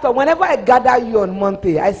my pastor, whenever I gather you on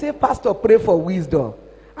Monday, I say, Pastor, pray for wisdom.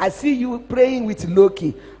 I see you praying with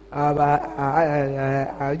Loki.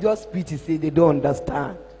 I just pity, say they don't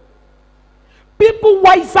understand. People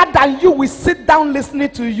wiser than you will sit down listening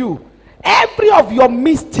to you. Every of your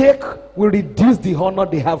mistake will reduce the honor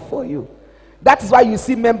they have for you. That is why you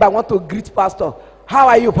see members want to greet pastor. How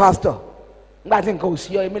are you, pastor?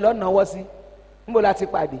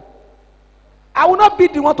 I will not be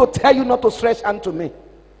the one to tell you not to stretch hand to me.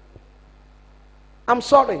 I'm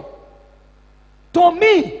sorry. To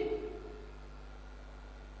me,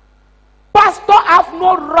 pastor have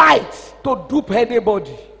no right to dupe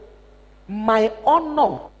anybody. My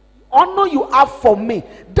honor you have for me,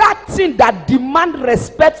 that thing that demand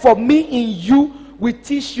respect for me in you will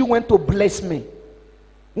teach you when to bless me,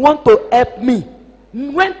 when to help me,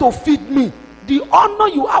 when to feed me. The honor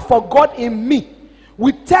you have for God in me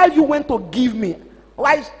will tell you when to give me.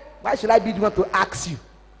 Why should I be the one to ask you?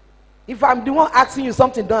 If I'm the one asking you,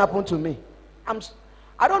 something don't happen to me.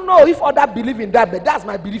 I don't know if others believe in that, but that's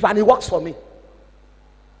my belief and it works for me.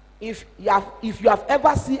 If you have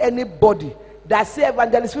ever seen anybody that say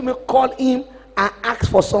evangelist, we may call him and ask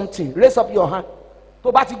for something, raise up your hand.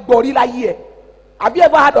 tó bá ti gbọ́ rí láyé ẹ̀. Have you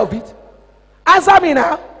ever heard of it? Answer me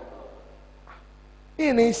now.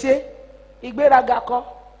 Ìní ṣe ìgbéraga kọ́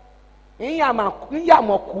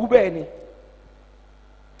ìyàmọ̀ kú bẹ́ẹ̀ ni.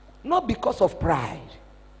 Not because of pride,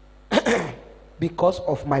 because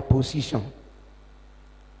of my position.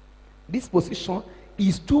 This position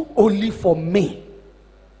is too holy for me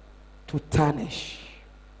to tarnish.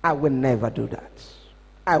 I will never do that.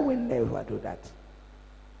 I will never do that.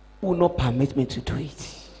 Will not permit me to do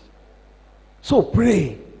it. So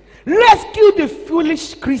pray. Rescue the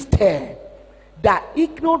foolish Christian that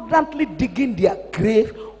ignorantly digging their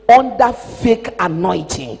grave under fake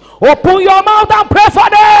anointing. Open your mouth and pray for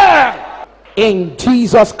them. In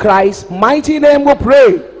Jesus Christ's mighty name we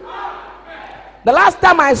pray. The last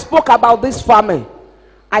time I spoke about this family,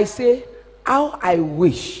 I say how I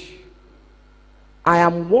wish I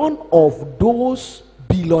am one of those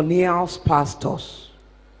billionaires pastors.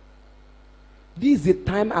 This is the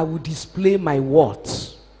time I will display my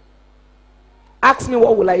words. Ask me,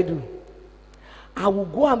 what will I do? I will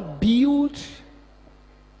go and build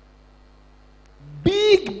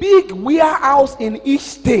big warehouse in each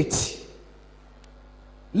state.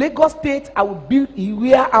 Lagos State, I will build a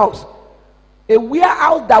warehouse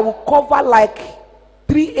that will cover like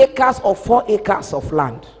 3 acres or 4 acres of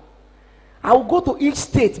land. I will go to each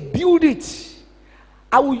state, build it.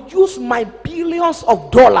 I will use my billions of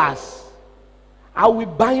dollars. I will be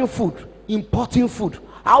buying food, importing food.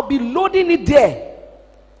 I'll be loading it there.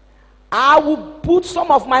 I will put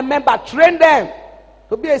some of my members, train them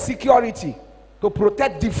to be a security, to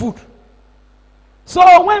protect the food.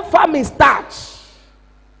 So when famine starts,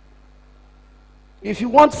 if you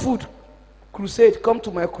want food, crusade, come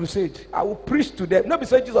to my crusade. I will preach to them. Not be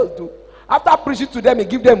saying Jesus do. After preaching to them, he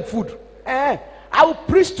give them food. I will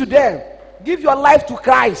preach to them. Give your life to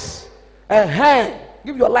Christ.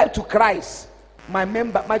 Give your life to Christ.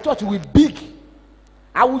 My church will be big.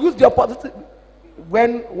 I will use the opportunity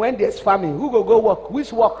when there's famine. Who will go work?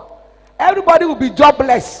 Which work? Everybody will be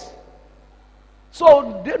jobless.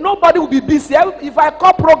 So nobody will be busy. If I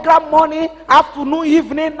call program morning, afternoon,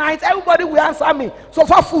 evening, night, everybody will answer me. So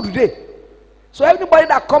far food day. So everybody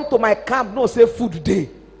that come to my camp knows say food day.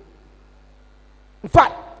 In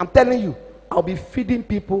fact, I'm telling you, I'll be feeding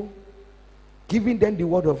people, giving them the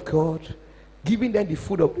word of God, giving them the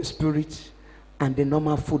food of the spirit, and the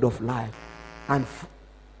normal food of life. And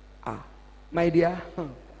my dear,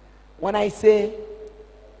 when I say,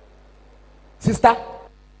 sister,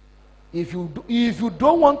 if you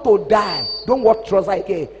don't want to die, don't wear trousers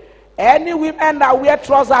again. Any women that wear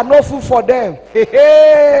trousers, no food for them.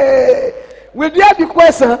 Will there be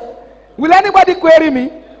question? Will anybody query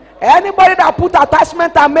me? Anybody that put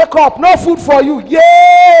attachment and makeup, no food for you.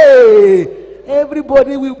 Yay!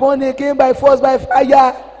 Everybody will born again by force, by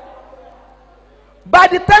fire. By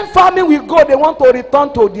the time famine will go, they want to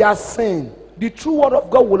return to their sin. The true word of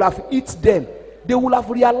God will have eat them. They will have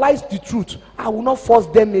realized the truth. I will not force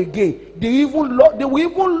them again. They will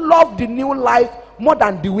even love the new life more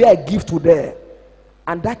than the way I give to them.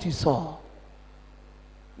 And that is all.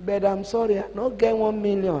 But I'm sorry, I don't get 1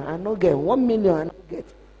 million. I don't get 1 million. I don't get.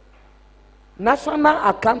 National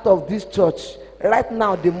account of this church, right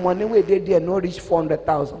now, the money we did there no reach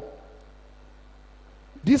 400,000.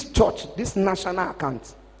 This church, this national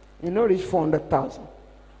account, no reach 400,000.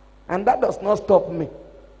 And that does not stop me.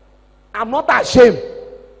 I'm not ashamed.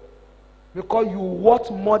 Because you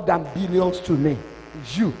worth more than billions to me.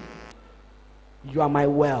 You are my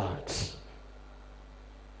wealth.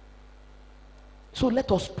 So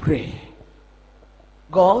let us pray.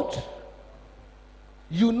 God,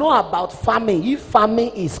 you know about famine. If famine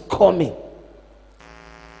is coming.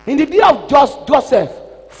 In the day of Joseph,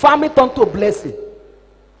 famine turned to blessing.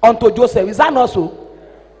 Unto Joseph. Is that not so?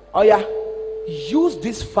 Oh yeah. Use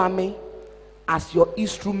this famine as your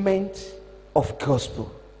instrument of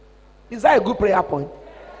gospel. Is that a good prayer point?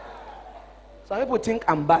 Some people think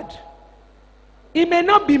I'm bad. It may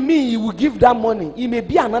not be me, he will give that money. It may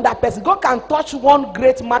be another person. God can touch one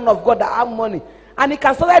great man of God that have money, and he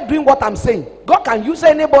can start doing what I'm saying. God can use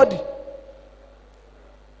anybody.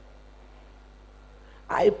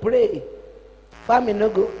 I pray, famine no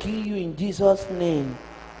go kill you in Jesus' name.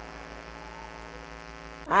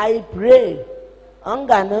 I pray,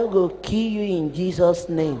 hunger no go kill you in Jesus'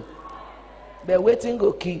 name. But waiting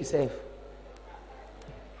go kill yourself.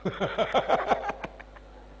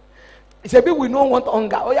 He said, we don't want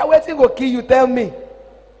hunger. Oh, yeah, waiting go kill you, tell me.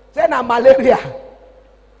 Say na malaria.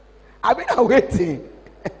 I mean, I'm waiting.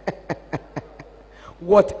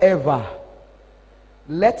 Whatever.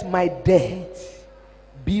 Let my death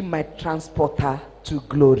be my transporter to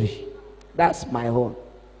glory. That's my own.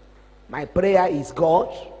 My prayer is,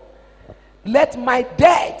 God, let my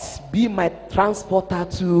death be my transporter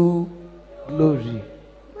to glory.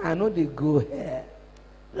 I know they go here.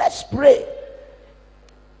 Let's pray.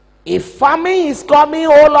 If famine is coming,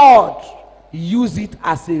 oh Lord, use it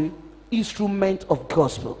as an instrument of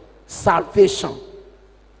gospel, salvation,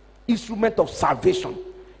 instrument of salvation,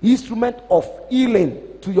 instrument of healing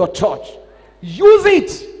to your church. Use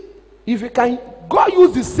it. If you can, God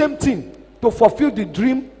use the same thing to fulfill the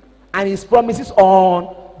dream and his promises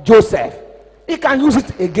on Joseph. He can use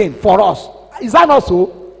it again for us. Is that not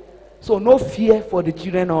so? So no fear for the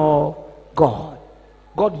children of God.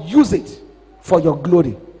 God, use it for your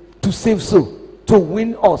glory, to save soul, to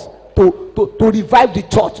win us, to revive the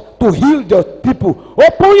church, to heal the people.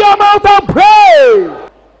 Open your mouth and pray.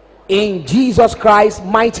 In Jesus Christ's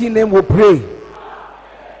mighty name we pray.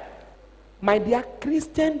 My dear,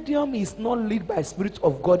 Christendom is not led by the Spirit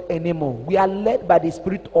of God anymore. We are led by the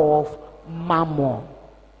spirit of Mammon.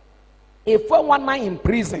 A 419 in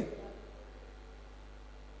prison,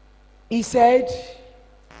 he said,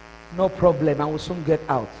 no problem, I will soon get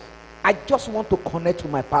out. I just want to connect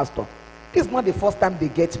with my pastor. This is not the first time they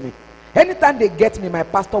get me. Anytime they get me, my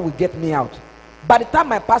pastor will get me out. By the time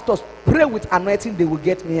my pastors pray with anointing, they will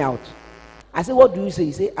get me out. I said, what do you say?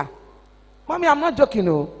 He said, Mommy, I'm not joking.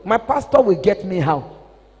 No. My pastor will get me out.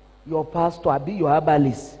 Your pastor, I be your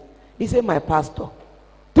herbalist. He said, my pastor.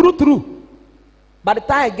 True. By the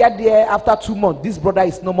time I get there, after 2 months, this brother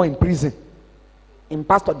is no more in prison. And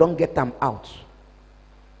pastor don't get them out.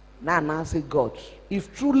 Now I say, God,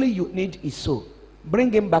 if truly you need his soul,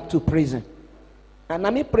 bring him back to prison. And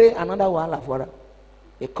let me pray another while for her.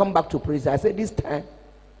 He come back to prison. I said, this time,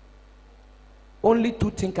 only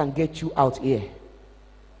 2 things can get you out here.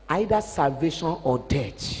 Either salvation or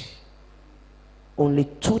death. Only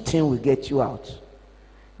 2 things will get you out.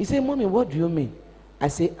 He said, Mommy, what do you mean? I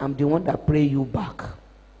say, I'm the one that pray you back.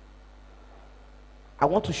 I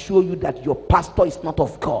want to show you that your pastor is not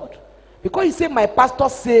of God. Because he said, my pastor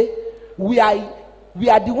say, we are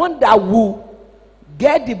the one that will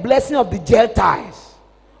get the blessing of the Gentiles.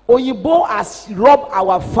 Oyibo has robbed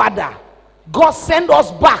our father. God send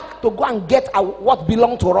us back to go and get what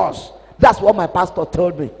belongs to us. That's what my pastor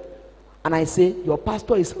told me. And I say, your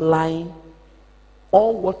pastor is lying.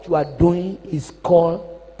 All what you are doing is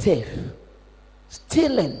called theft.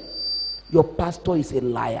 Stealing. Your pastor is a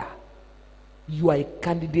liar. You are a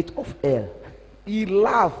candidate of hell. He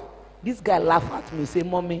laughed. This guy laughed at me. Say,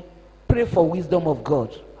 Mommy, pray for wisdom of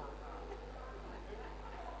God.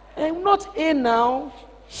 I'm not a now.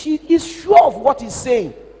 She is sure of what he's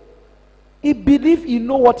saying. He believes he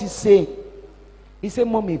know what he's saying. He said,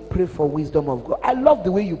 Mommy, pray for wisdom of God. I love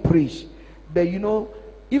the way you preach. But you know,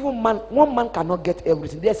 even one man cannot get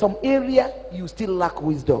everything. There's some area you still lack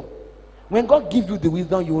wisdom. When God gives you the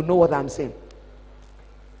wisdom, you will know what I'm saying.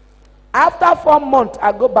 After 4 months,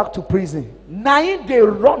 I go back to prison. 9 they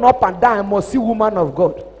run up and down. I must see woman of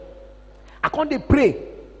God. I can't they pray.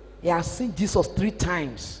 He has seen Jesus 3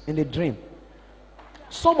 times in a dream.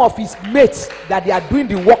 Some of his mates that they are doing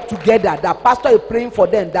the work together, that pastor is praying for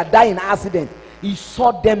them, that die in accident, he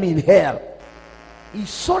saw them in hell. He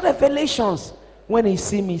saw revelations. When he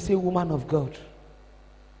see me, he say, woman of God.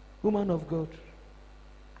 Woman of God.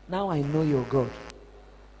 Now I know your God.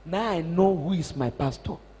 Now I know who is my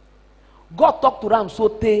pastor. God talk to them so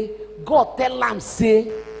God tell them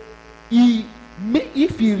say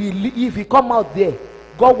if he come out there,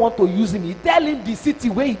 God want to use him. He tell him the city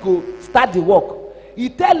where he go start the work. He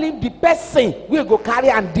tell him the person where he go carry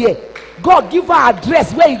and there. God give her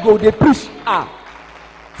address where he go they preach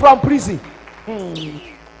from prison.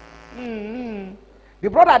 The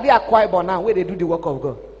brother they are quiet now where they do the work of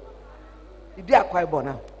God. They are quiet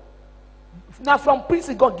now. Now from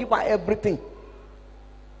prison God give her everything.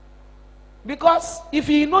 Because if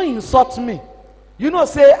he no insult me, you know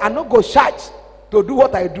say I no go charge to do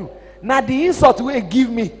what I do. Now the insult will give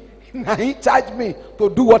me, now he charge me to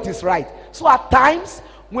do what is right. So at times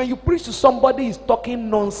when you preach to somebody is talking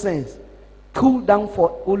nonsense, cool down for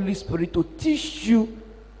Holy Spirit to teach you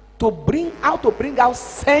to bring out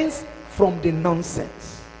sense from the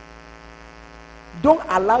nonsense. Don't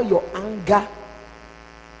allow your anger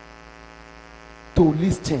to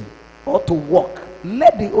listen or to walk.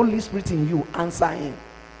 Let the Holy Spirit in you answer him.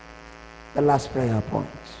 The last prayer point.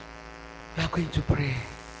 We are going to pray.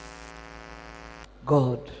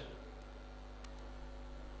 God,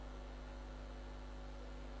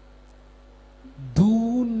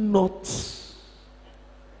 do not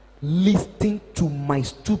listen to my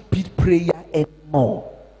stupid prayer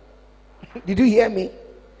anymore. Did you hear me?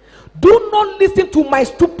 Do not listen to my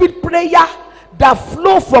stupid prayer that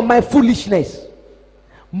flow from my foolishness.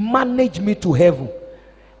 manage me to heaven.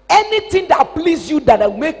 Anything that please you that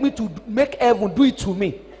will make me to make heaven, do it to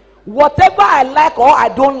me. Whatever I like or I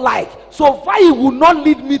don't like, so far it will not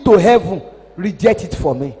lead me to heaven, reject it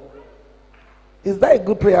for me. Is that a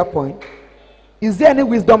good prayer point? Is there any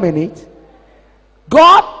wisdom in it?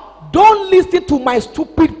 God, don't listen to my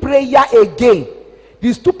stupid prayer again.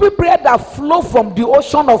 The stupid prayer that flow from the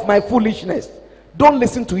ocean of my foolishness, don't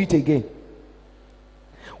listen to it again.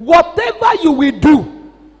 Whatever you will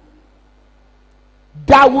do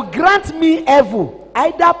that will grant me heaven,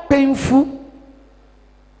 either painful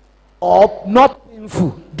or not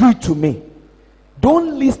painful, do it to me.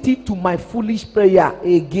 Don't listen to my foolish prayer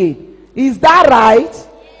again. Is that right?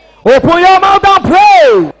 Open your mouth and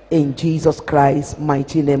pray. In Jesus Christ's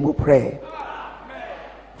mighty name we pray.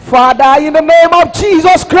 Father, in the name of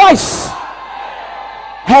Jesus Christ,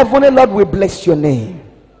 Heavenly Lord, we bless your name.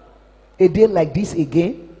 A day like this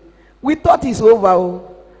again, we thought it's over.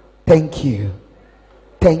 Thank you.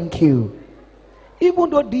 Thank you. Even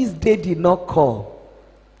though this day did not come,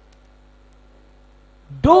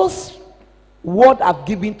 those words I've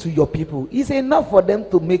given to your people is enough for them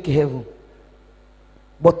to make heaven.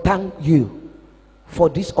 But thank you for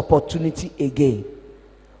this opportunity again.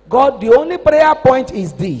 God, the only prayer point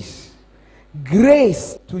is this: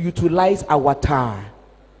 grace to utilize our time,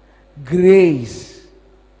 grace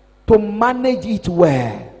to manage it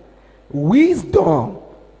well, wisdom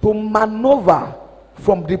to maneuver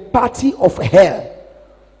from the party of hell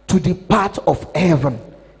to the path of heaven.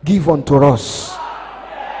 Give unto us.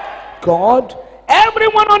 God,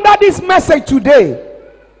 everyone under this message today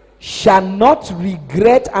shall not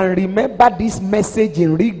regret and remember this message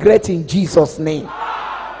in regret, in Jesus' name.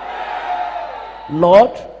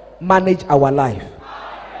 Lord, manage our life.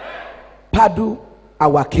 Paddle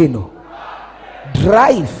our canoe.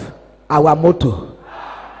 Drive our motor.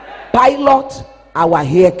 Pilot our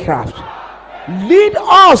aircraft. Lead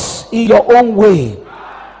us in your own way.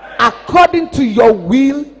 According to your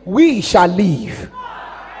will, we shall live.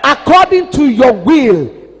 According to your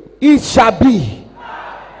will, it shall be.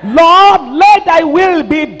 Lord, let thy will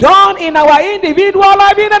be done in our individual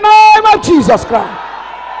life in the name of Jesus Christ.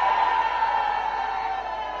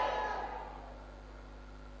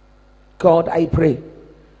 God, I pray,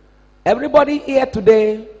 everybody here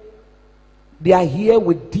today, they are here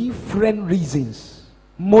with different reasons,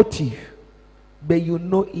 motive, but you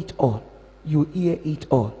know it all, you hear it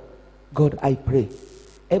all. God, I pray,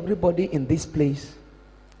 everybody in this place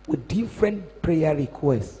with different prayer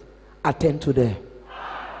requests, attend to them.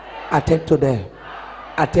 Attend to them.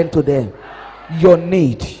 Attend to them. Your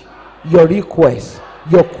need, your request,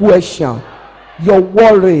 your question, your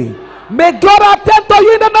worry, may God attend to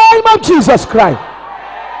you in the name of Jesus Christ.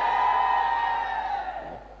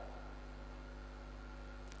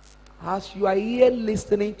 As you are here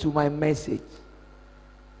listening to my message,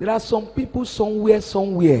 there are some people somewhere,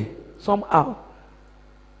 somehow,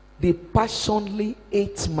 they passionately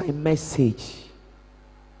hate my message.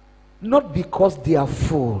 Not because they are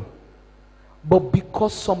full, but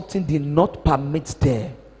because something did not permit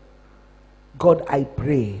them. God, I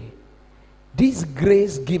pray, this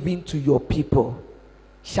grace given to your people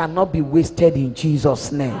shall not be wasted in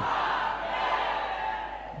Jesus' name.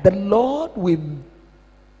 The Lord will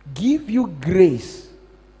give you grace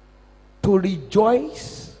to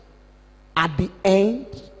rejoice at the end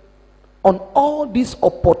on all this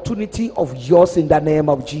opportunity of yours in the name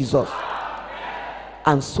of Jesus.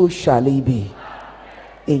 And so shall it be.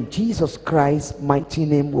 In Jesus Christ's mighty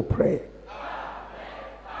name we pray.